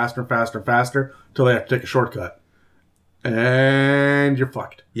to move faster and faster and faster until they have to take a shortcut. And you're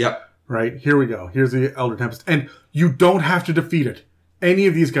fucked. Yep. Right? Here we go. Here's the Elder Tempest. And you don't have to defeat it. Any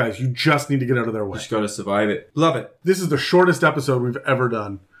of these guys, you just need to get out of their way. Just gotta survive it. Love it. This is the shortest episode we've ever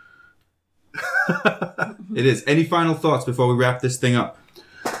done. It is. Any final thoughts before we wrap this thing up?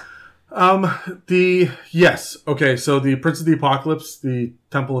 Yes. Okay, so the Prince of the Apocalypse, the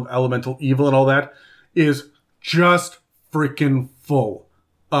Temple of Elemental Evil and all that is just freaking full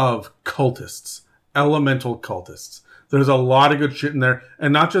of cultists. Elemental cultists. There's a lot of good shit in there.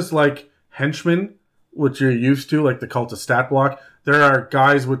 And not just like henchmen, which you're used to, like the cultist stat block. There are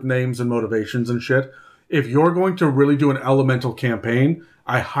guys with names and motivations and shit. If you're going to really do an elemental campaign,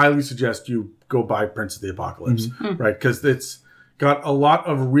 I highly suggest you go buy Prince of the Apocalypse, right? Because it's got a lot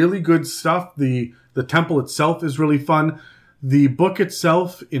of really good stuff. The temple itself is really fun. The book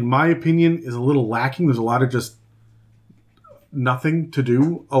itself, in my opinion, is a little lacking. There's a lot of just nothing to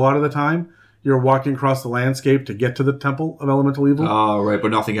do a lot of the time. You're walking across the landscape to get to the Temple of Elemental Evil. Oh, right, but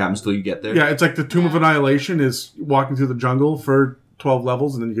nothing happens till you get there. Yeah, it's like the Tomb of Annihilation is walking through the jungle for 12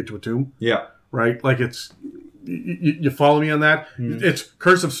 levels and then you get to a tomb. Yeah. Right? Like it's... You follow me on that? Mm. It's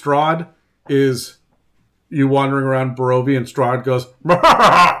Curse of Strahd is you wandering around Barovia and Strahd goes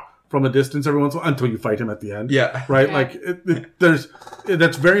from a distance every once in a while until you fight him at the end. Yeah. Right? Yeah. Like,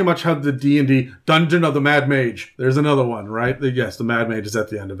 that's very much how the D&D Dungeon of the Mad Mage. There's another one, right? Yes, the Mad Mage is at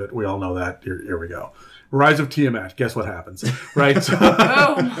the end of it. We all know that. Here we go. Rise of Tiamat. Guess what happens? Right?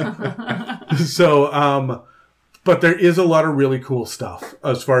 But there is a lot of really cool stuff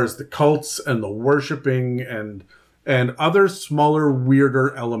as far as the cults and the worshipping and and other smaller,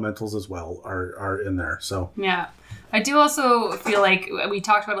 weirder elementals as well are in there. So Yeah. I do also feel like we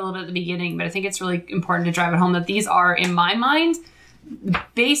talked about it a little bit at the beginning, but I think it's really important to drive it home that these are, in my mind,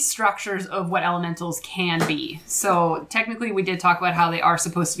 base structures of what elementals can be. So technically we did talk about how they are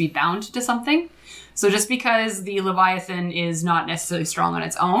supposed to be bound to something. So just because the Leviathan is not necessarily strong on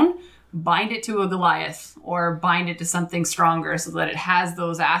its own, bind it to a Goliath or bind it to something stronger so that it has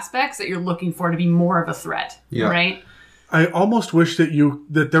those aspects that you're looking for to be more of a threat, right? I almost wish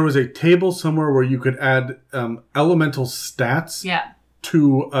that there was a table somewhere where you could add elemental stats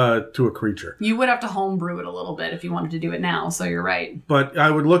to a creature. You would have to homebrew it a little bit if you wanted to do it now, so you're right. But I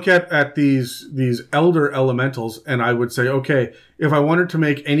would look at these elder elementals and I would say, okay, if I wanted to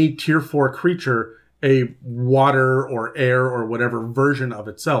make any tier 4 creature a water or air or whatever version of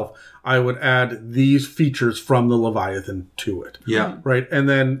itself, I would add these features from the Leviathan to it. Yeah. Right. And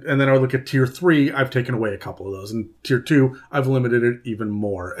then I would look at tier 3, I've taken away a couple of those. And tier 2, I've limited it even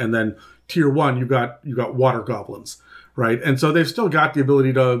more. And then tier 1, you've got water goblins. Right. And so they've still got the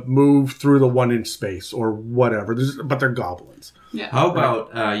ability to move through the 1-inch space or whatever, but they're goblins. Yeah. How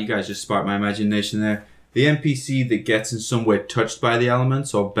about, you guys just sparked my imagination there. The NPC that gets in some way touched by the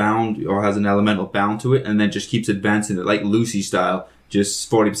elements or bound or has an elemental bound to it and then just keeps advancing it like Lucy style, just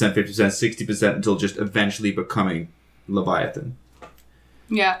 40%, 50%, 60% until just eventually becoming Leviathan.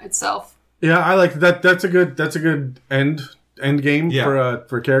 Yeah, itself. Yeah, I like that. That's a good end game for a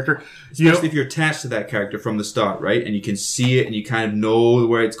character. Especially if you're attached to that character from the start, right? And you can see it and you kind of know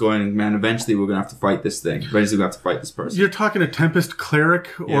where it's going. And man, eventually we're going to have to fight this thing. Eventually we're going to have to fight this person. You're talking a Tempest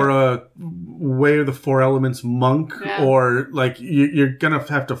cleric or a Way of the Four Elements monk, or like you're going to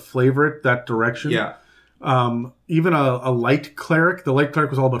have to flavor it that direction. Yeah. Even a light cleric. The light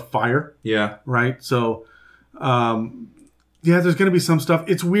cleric was all about fire. Yeah. Right? So, there's going to be some stuff.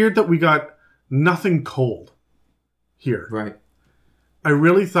 It's weird that we got nothing cold here. Right. I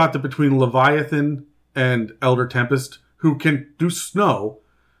really thought that between Leviathan and Elder Tempest, who can do snow,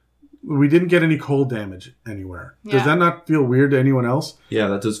 we didn't get any cold damage anywhere. Yeah. Does that not feel weird to anyone else? Yeah,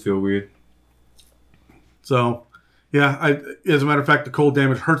 that does feel weird. So, yeah, as a matter of fact, the cold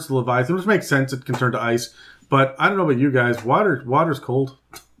damage hurts the Leviathan, which makes sense. It can turn to ice. But I don't know about you guys. Water's cold.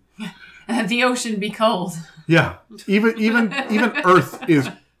 The ocean be cold. Yeah. Even Earth is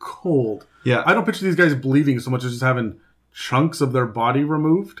cold. Yeah. I don't picture these guys bleeding so much as just having chunks of their body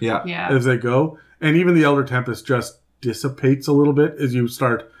removed as they go. And even the Elder Tempest just dissipates a little bit as you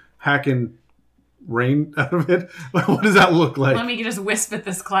start hacking rain out of it. What does that look like? Let me just wisp at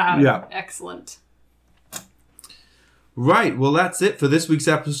this cloud. Yeah. Excellent. Right, well that's it for this week's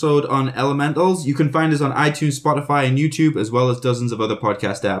episode on Elementals. You can find us on iTunes, Spotify, and YouTube, as well as dozens of other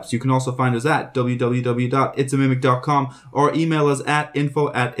podcast apps. You can also find us at www.itsamimic.com or email us at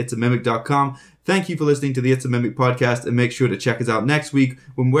info@itsamimic.com. Thank you for listening to the It's a Mimic podcast, and make sure to check us out next week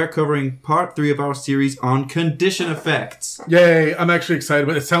when we're covering part 3 of our series on condition effects. Yay, I'm actually excited,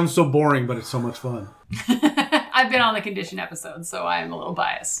 but it sounds so boring, but it's so much fun. I've been on the condition episode, so I'm a little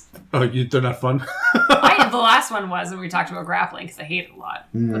biased. Oh, they're not fun? The last one was when we talked about grappling because I hate it a lot,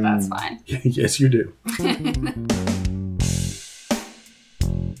 but that's fine. Yes, you do.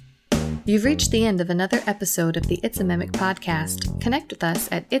 You've reached the end of another episode of the It's a Mimic podcast. Connect with us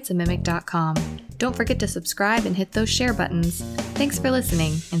at itsamimic.com. Don't forget to subscribe and hit those share buttons. Thanks for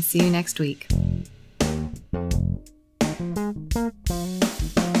listening, and see you next week.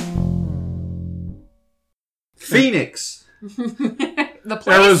 Phoenix! The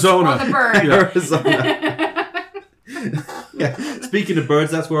place Arizona. or the bird? Arizona. Yeah. Speaking of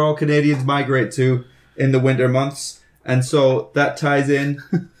birds, that's where all Canadians migrate to in the winter months. And so that ties in.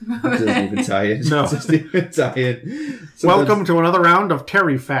 It doesn't even tie in. No. It doesn't even tie in. Welcome to another round of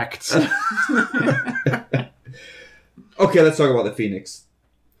Terry Facts. Okay, let's talk about the Phoenix.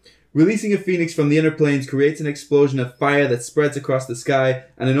 Releasing a phoenix from the inner planes creates an explosion of fire that spreads across the sky.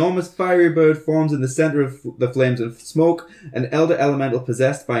 An enormous fiery bird forms in the center of the flames and smoke, an elder elemental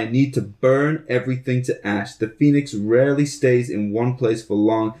possessed by a need to burn everything to ash. The phoenix rarely stays in one place for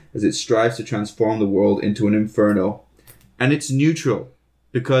long as it strives to transform the world into an inferno. And it's neutral,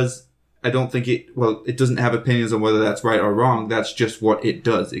 because I don't think it doesn't have opinions on whether that's right or wrong. That's just what it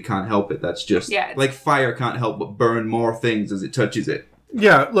does. It can't help it. That's just, like fire can't help but burn more things as it touches it.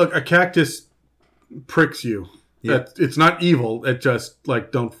 Yeah, look, a cactus pricks you. Yeah. It's not evil. It just,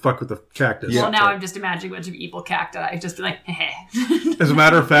 don't fuck with the cactus. Well, now I'm just imagining a bunch of evil cacti. I'd just be like, heh. As a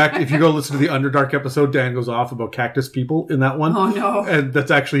matter of fact, if you go listen to the Underdark episode, Dan goes off about cactus people in that one. Oh, no. And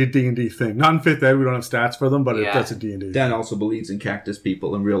that's actually a D&D thing. Not in 5th Ed, we don't have stats for them, but that's a D&D thing. Dan also believes in cactus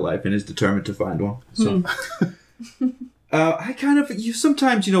people in real life and is determined to find one. So, I kind of,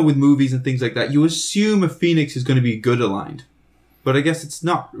 sometimes, with movies and things like that, you assume a phoenix is going to be good aligned. But I guess it's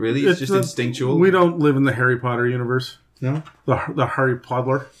not, really. It's just instinctual. We don't live in the Harry Potter universe. No? The Harry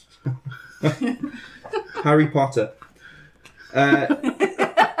Potter. Harry Potter.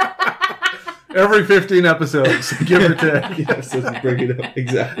 Every 15 episodes, give or take. Yes, let's bring it up.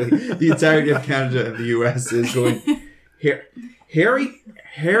 Exactly. The entirety of Canada and the US is going,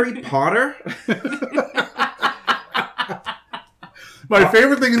 Harry Potter? My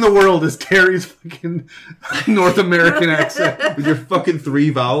favorite thing in the world is Terry's fucking North American accent. With your fucking 3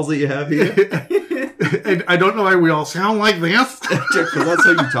 vowels that you have here. And I don't know why we all sound like this. Because that's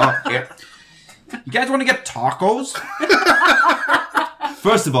how you talk. Yeah. You guys want to get tacos?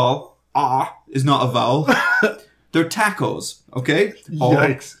 First of all, is not a vowel. They're tacos, okay?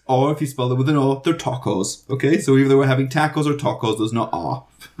 Yikes. Or if you spell it with an O, they're tacos, okay? So either we're having tacos or tacos, there's not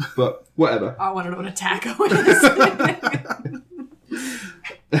But whatever. I want to know what a taco is.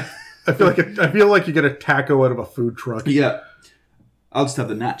 I feel like you get a taco out of a food truck. Yeah. I'll just have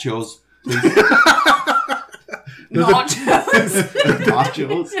the nachos, please. Nachos.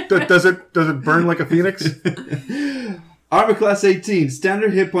 Nachos. Does it burn like a phoenix? Armor class 18.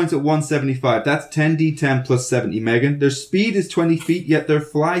 Standard hit points at 175. That's 10d10 plus 70 Megan. Their speed is 20 feet, yet their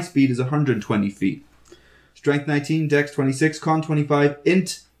fly speed is 120 feet. Strength 19, Dex 26, Con 25,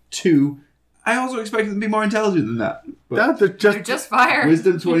 Int 2. I also expected them to be more intelligent than that. But They're They're just fire.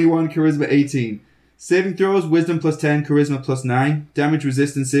 Wisdom 21, Charisma 18. Saving throws, Wisdom plus 10, Charisma plus 9. Damage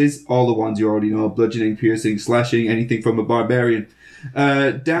resistances, all the ones you already know. Bludgeoning, piercing, slashing, anything from a barbarian.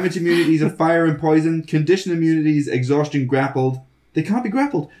 Damage immunities are fire and poison. Condition immunities, exhaustion, grappled. They can't be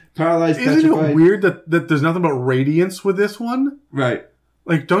grappled. Paralyzed, Isn't petrified. it weird that there's nothing but radiance with this one? Right.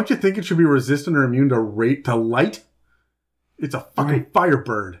 Like, don't you think it should be resistant or immune to light? It's a fucking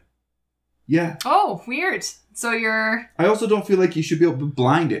Firebird. Yeah. Oh, weird. So you're... I also don't feel like you should be able to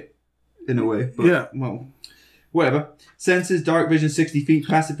blind it, in a way. But, Yeah. Well, whatever. Senses, dark vision 60 feet,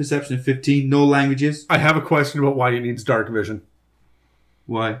 passive perception 15, no languages. I have a question about why it needs dark vision.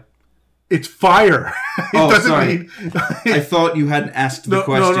 Why? It's fire. Sorry. I thought you hadn't asked the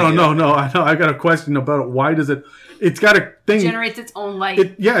question yet. No. I got a question about it. Why does it... It's got a thing... generates its own light.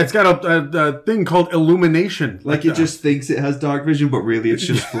 It's got a thing called illumination. Like it just thinks it has dark vision, but really it's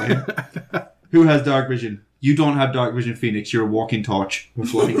just flame. Who has dark vision? You don't have dark vision, Phoenix. You're a walking torch. A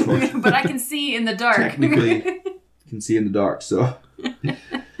flying torch. But I can see in the dark. Technically, you can see in the dark, so...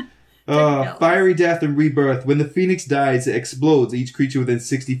 Fiery death and rebirth. When the phoenix dies, it explodes. Each creature within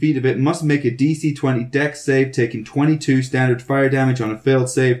 60 feet of it must make a DC 20 Dex save, taking 22 standard fire damage on a failed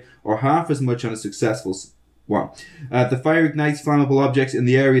save, or half as much on a successful one. The fire ignites flammable objects in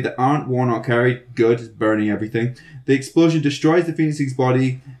the area that aren't worn or carried. Good, burning everything. The explosion destroys the phoenix's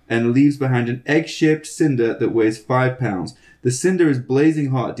body and leaves behind an egg-shaped cinder that weighs 5 pounds. The cinder is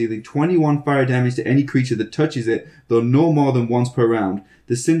blazing hot, dealing 21 fire damage to any creature that touches it, though no more than once per round.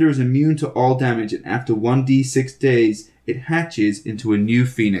 The cinder is immune to all damage, and after 1d6 days, it hatches into a new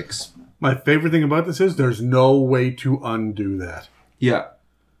phoenix. My favorite thing about this is there's no way to undo that. Yeah.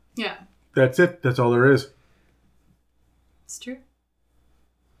 Yeah. That's it. That's all there is. It's true.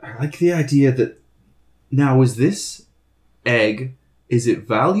 I like the idea that... Now, is this egg, is it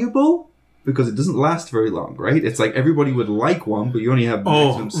valuable? Because it doesn't last very long, right? It's like everybody would like one, but you only have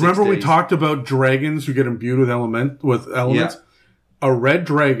maximum 6 remember we days. talked about dragons who get imbued with elements? Yeah. A red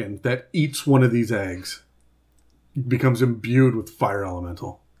dragon that eats one of these eggs becomes imbued with fire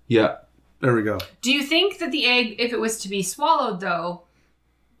elemental. Yeah. There we go. Do you think that the egg, if it was to be swallowed, though,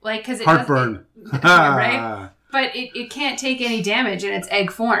 like, because it Heartburn. right? But it can't take any damage in its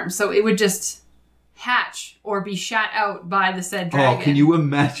egg form, so it would just hatch or be shot out by the said dragon. Oh, can you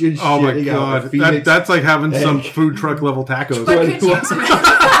imagine Oh my shitting out a god. phoenix? That's like having some food truck level tacos. But could you,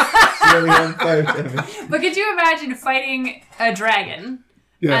 Fire damage. but could you imagine fighting a dragon?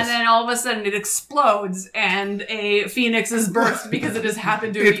 Yes. And then all of a sudden it explodes and a phoenix is birthed because it has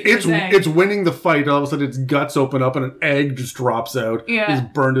happened to eat its egg. It's winning the fight. All of a sudden its guts open up and an egg just drops out. Yeah.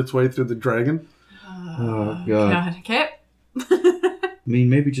 It's burned its way through the dragon. Oh, God. God, okay. I mean,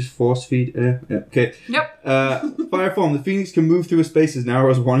 maybe just force feed. Yeah, okay. Yep. Fire form. The phoenix can move through a space as narrow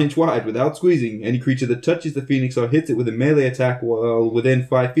as 1 inch wide without squeezing. Any creature that touches the phoenix or hits it with a melee attack while within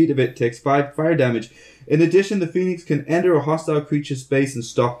 5 feet of it takes 5 fire damage. In addition, the phoenix can enter a hostile creature's space and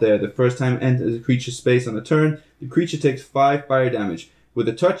stop there. The first time it enters a creature's space on a turn, the creature takes 5 fire damage. With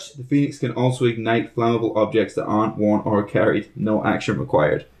a touch, the phoenix can also ignite flammable objects that aren't worn or carried. No action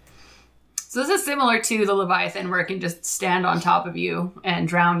required. So this is similar to the Leviathan where it can just stand on top of you and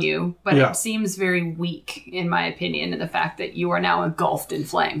drown you, but Yeah. it seems very weak, in my opinion, in the fact that you are now engulfed in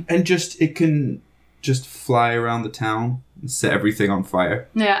flame. And just, it can just fly around the town and set everything on fire.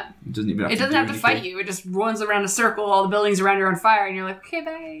 Yeah. It doesn't even have It to doesn't do have to fight anything. you. It just runs around a circle. All the buildings around you are on fire, and you're like, okay,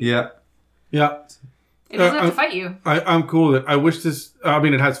 bye. Yeah. Yeah. It doesn't have to fight you. I'm cool with it. I wish this... I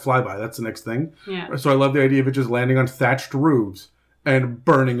mean, it has flyby. That's the next thing. Yeah. So I love the idea of it just landing on thatched roofs and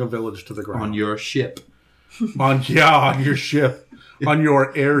burning a village to the ground. On your ship. on your ship. On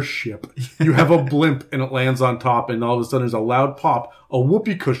your airship. You have a blimp and it lands on top, and all of a sudden there's a loud pop, a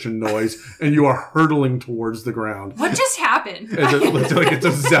whoopee cushion noise, and you are hurtling towards the ground. What just happened? It's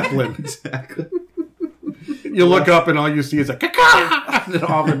a zeppelin. Exactly. You look up and all you see is a caca and then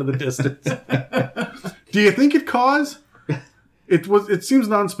off into the distance. Do you think it caused? It seems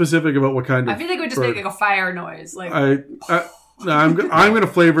non-specific about what kind of. I feel like it would just bird. make like a fire noise. Like, No, I'm going to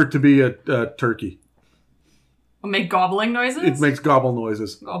flavor it to be a turkey. make gobbling noises? It makes gobble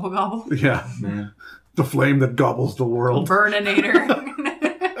noises. Gobble gobble. Yeah, Man. the flame that gobbles the world.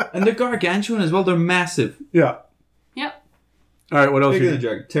 Burninator. And they're gargantuan as well. They're massive. Yeah. Yep. All right. What else? Bigger than a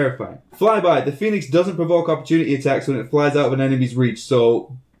dragon. Terrifying. Flyby. The Phoenix doesn't provoke opportunity attacks when it flies out of an enemy's reach,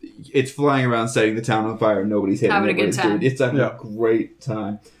 so it's flying around setting the town on fire and nobody's hitting Having it. a good It's time. doing- It's having Yeah. a great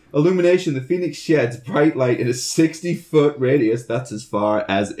time. Illumination. The Phoenix sheds bright light in a 60-foot radius. That's as far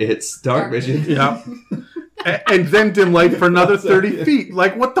as its dark vision. Yeah. And then dim light for another 30 feet.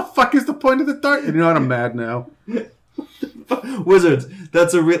 Like, what the fuck is the point of the dark? You know what? I'm mad now. Wizards.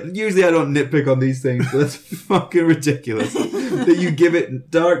 That's a real. Usually I don't nitpick on these things, but that's fucking ridiculous that you give it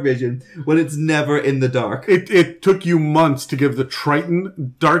dark vision when it's never in the dark. It took you months to give the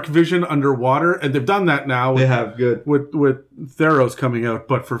Triton dark vision underwater, and they've done that now They have good. with Theros coming out.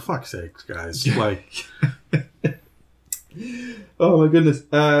 But for fuck's sakes, guys, like, Oh my goodness.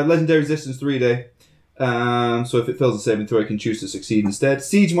 Legendary resistance 3-day. So if it fails a saving throw, it can choose to succeed instead.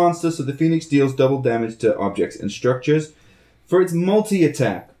 Siege monster, so the Phoenix deals double damage to objects and structures. For its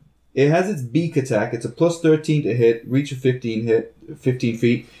multi-attack, it has its beak attack. It's a plus 13 to hit, reach of 15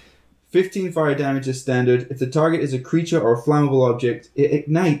 feet. 15 fire damage is standard. If the target is a creature or a flammable object, it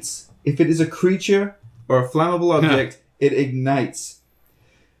ignites. If it is a creature or a flammable object, it ignites.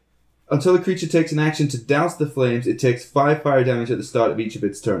 Until the creature takes an action to douse the flames, it takes 5 fire damage at the start of each of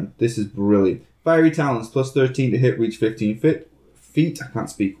its turn. This is brilliant. Fiery Talons, plus 13 to hit, reach 15 feet. I can't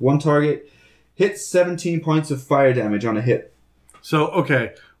speak. One target. Hits 17 points of fire damage on a hit. so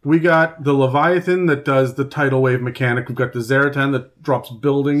okay. We got the Leviathan that does the tidal wave mechanic. We've got the Zaratan that drops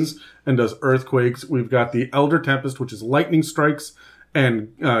buildings and does earthquakes. We've got the Elder Tempest, which is lightning strikes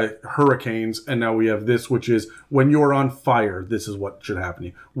and hurricanes. And now we have this, which is when you're on fire, this is what should happen to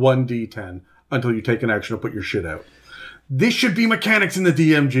you. 1d10 until you take an action to put your shit out. This should be mechanics in the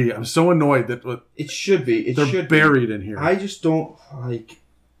DMG. I'm so annoyed that It should be. It they're should buried in here. I just don't like.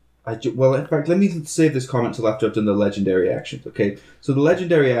 Well, in fact, let me save this comment till after I've done the legendary actions. Okay, so the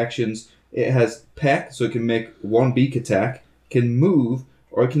legendary actions, it has peck, so it can make one beak attack, can move,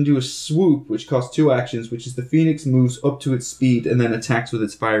 or it can do a swoop, which costs 2 actions, which is the Phoenix moves up to its speed and then attacks with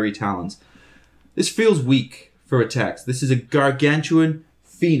its fiery talons. This feels weak for attacks. This is a gargantuan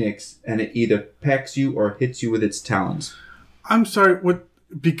Phoenix, and it either pecks you or hits you with its talons. I'm sorry,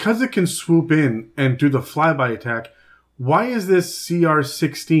 because it can swoop in and do the flyby attack, why is this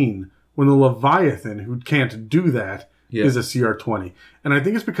CR16 when the Leviathan, who can't do that, is a CR20? And I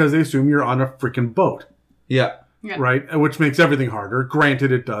think it's because they assume you're on a freaking boat, Yeah. Yeah. right? Which makes everything harder.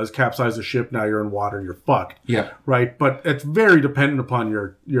 Granted, it does capsize the ship. Now you're in water and you're fucked, Yeah. right? But it's very dependent upon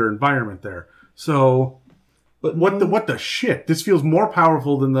your environment there. So But what the shit? This feels more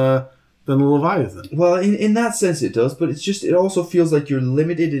powerful than the Leviathan. Well, in that sense it does, but it also feels like you're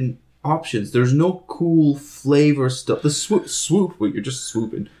limited in options. There's no cool flavor stuff. The swoop, where you're just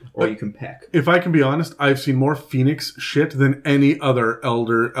swooping, or you can peck. If I can be honest, I've seen more Phoenix shit than any other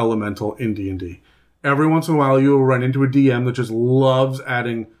Elder Elemental in D&D. Every once in a while, you will run into a DM that just loves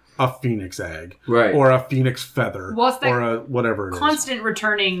adding a Phoenix egg, Right. or a Phoenix feather, Well, it's that or a whatever it is. Constant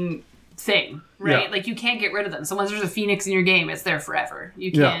returning thing, right? Yeah. Like, you can't get rid of them. So once there's a Phoenix in your game, it's there forever.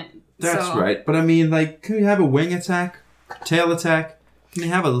 You Yeah. can't. That's so, right. But I mean, like, can you have a wing attack, tail attack? Can you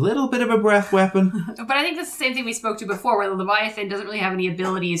have a little bit of a breath weapon? But I think that's the same thing we spoke to before, where the Leviathan doesn't really have any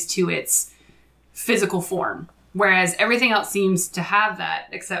abilities to its physical form. Whereas everything else seems to have that,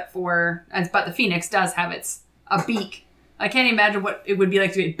 except for, but the Phoenix does have a beak. I can't imagine what it would be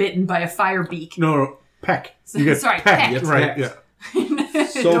like to get bitten by a fire beak. No, peck. You get Sorry, pecked, pecked. right? Pecked. Yeah.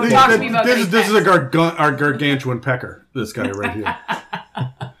 So Don't big. talk to me about This getting is pecked. our gargantuan pecker. This guy right here,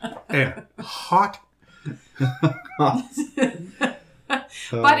 and hot.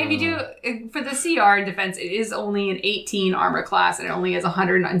 But if you do, for the CR defense, it is only an 18 armor class, and it only has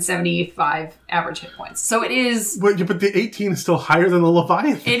 175 average hit points. So it is... But the 18 is still higher than the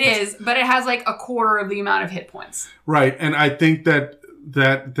Leviathan. It is, but it has like a quarter of the amount of hit points. Right, and I think that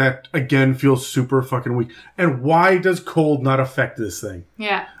again feels super fucking weak. And why does cold not affect this thing?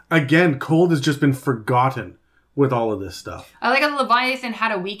 Yeah. Again, cold has just been forgotten with all of this stuff. I like how the Leviathan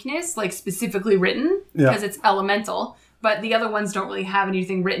had a weakness, like specifically written, because it's elemental, but the other ones don't really have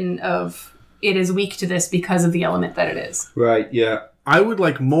anything written of it is weak to this because of the element that it is. Right, yeah. I would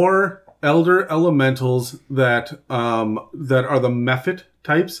like more elder elementals that are the Mephit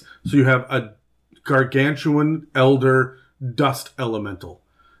types. So you have a gargantuan elder dust elemental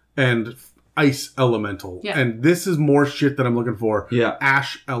and ice elemental. Yeah. And this is more shit that I'm looking for. Yeah.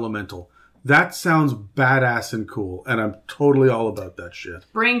 Ash elemental. That sounds badass and cool, and I'm totally all about that shit.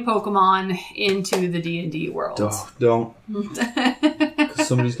 Bring Pokemon into the D&D world. Don't.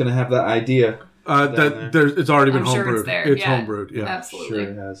 Somebody's going to have that idea. It's already been I'm sure homebrewed. it's there. It's Yeah, homebrewed, yeah. Absolutely. Sure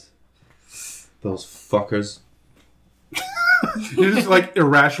it has. Those fuckers. You're just like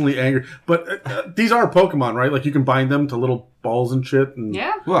irrationally angry. But these are Pokemon, right? Like you can bind them to little balls and shit. And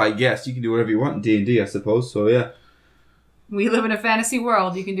Yeah. Well, I guess you can do whatever you want in D&D, I suppose, so yeah. We live in a fantasy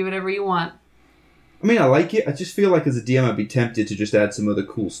world. You can do whatever you want. I mean, I like it. I just feel like as a DM, I'd be tempted to just add some other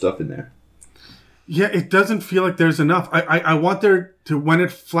cool stuff in there. Yeah, it doesn't feel like there's enough. I want there to, when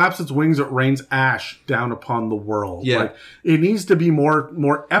it flaps its wings, it rains ash down upon the world. Yeah. Like, it needs to be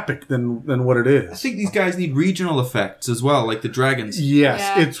more epic than what it I is. think these guys need regional effects as well, like the dragons. Yes,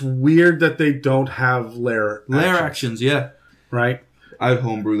 Yeah. it's weird that they don't have lair Actions, yeah. right? I'd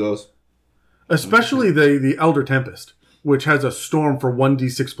homebrew those. Especially the Elder Tempest, which has a storm for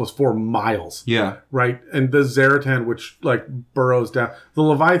 1d6 plus 4 miles. Yeah. Right? And the Zaratan, which, like, burrows down. The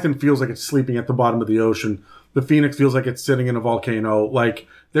Leviathan feels like it's sleeping at the bottom of the ocean. The Phoenix feels like it's sitting in a volcano. Like,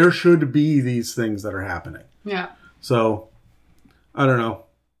 there should be these things that are happening. Yeah. So, I don't know.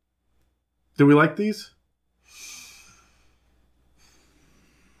 Do we like these?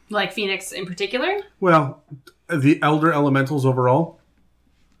 Like Phoenix in particular? Well, the Elder Elementals overall?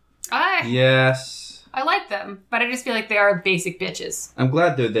 Yes. I like them, but I just feel like they are basic bitches. I'm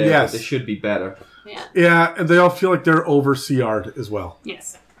glad they're there, Yes. but they should be better. Yeah. Yeah, and they all feel like they're over CR'd as well.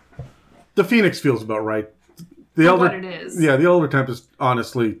 Yes. The Phoenix feels about right. The For Elder, what it is. Yeah, the Elder Tempest,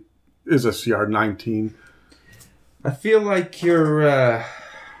 honestly, is a CR 19. I feel like you're, I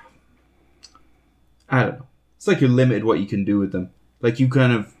don't know. It's like you're limited what you can do with them. Like you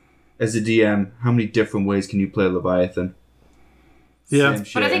kind of, as a DM, how many different ways can you play Leviathan? Yeah. Same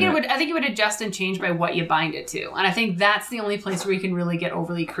shit, But I think innit? it would adjust and change by what you bind it to. And I think that's the only place where you can really get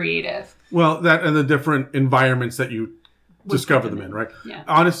overly creative. Well, that and the different environments that you discover them in, right? Yeah.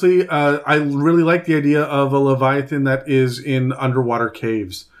 Honestly, I really like the idea of a Leviathan that is in underwater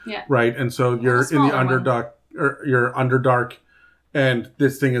caves, Yeah. right? And so you're in the smaller one. Underdark, or you're Underdark, and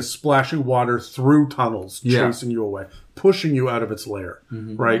this thing is splashing water through tunnels, Yeah. chasing you away, pushing you out of its lair,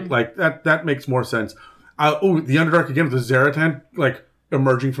 right? Like that makes more sense. The Underdark again with the Zaratan, like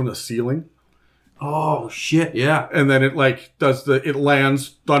emerging from the ceiling. Oh, shit, yeah. And then it like it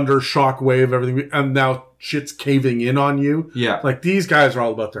lands, thunder, shock wave, everything, and now shit's caving in on you. Yeah. Like these guys are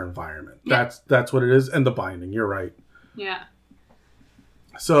all about their environment. Yeah. That's what it is, and the binding. You're right. Yeah.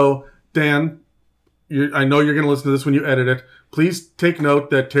 So Dan, I know you're going to listen to this when you edit it. Please take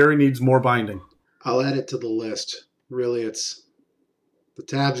note that Terry needs more binding. I'll add it to the list. Really, the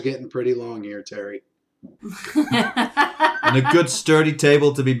tab's getting pretty long here, Terry. And a good sturdy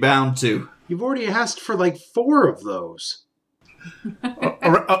table to be bound to. You've already asked for like 4 of those.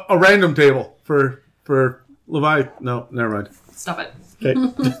 A random table for Levi. No, never mind. Stop it. Okay.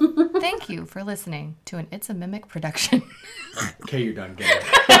 Thank you for listening to an It's a Mimic production. Okay, you're done. Get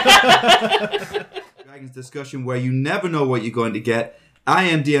it. Dragons discussion where you never know what you're going to get. I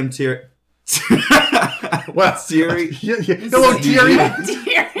am DM Terry. Well, Terry. Yeah. Hello, Terry.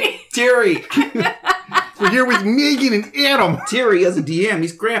 Terry. We're here with Megan and Adam. Terry as a DM.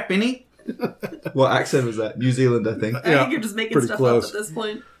 He's crap, isn't he? What accent was that? New Zealand, I think. I think you're just making pretty stuff close. up at this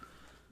point.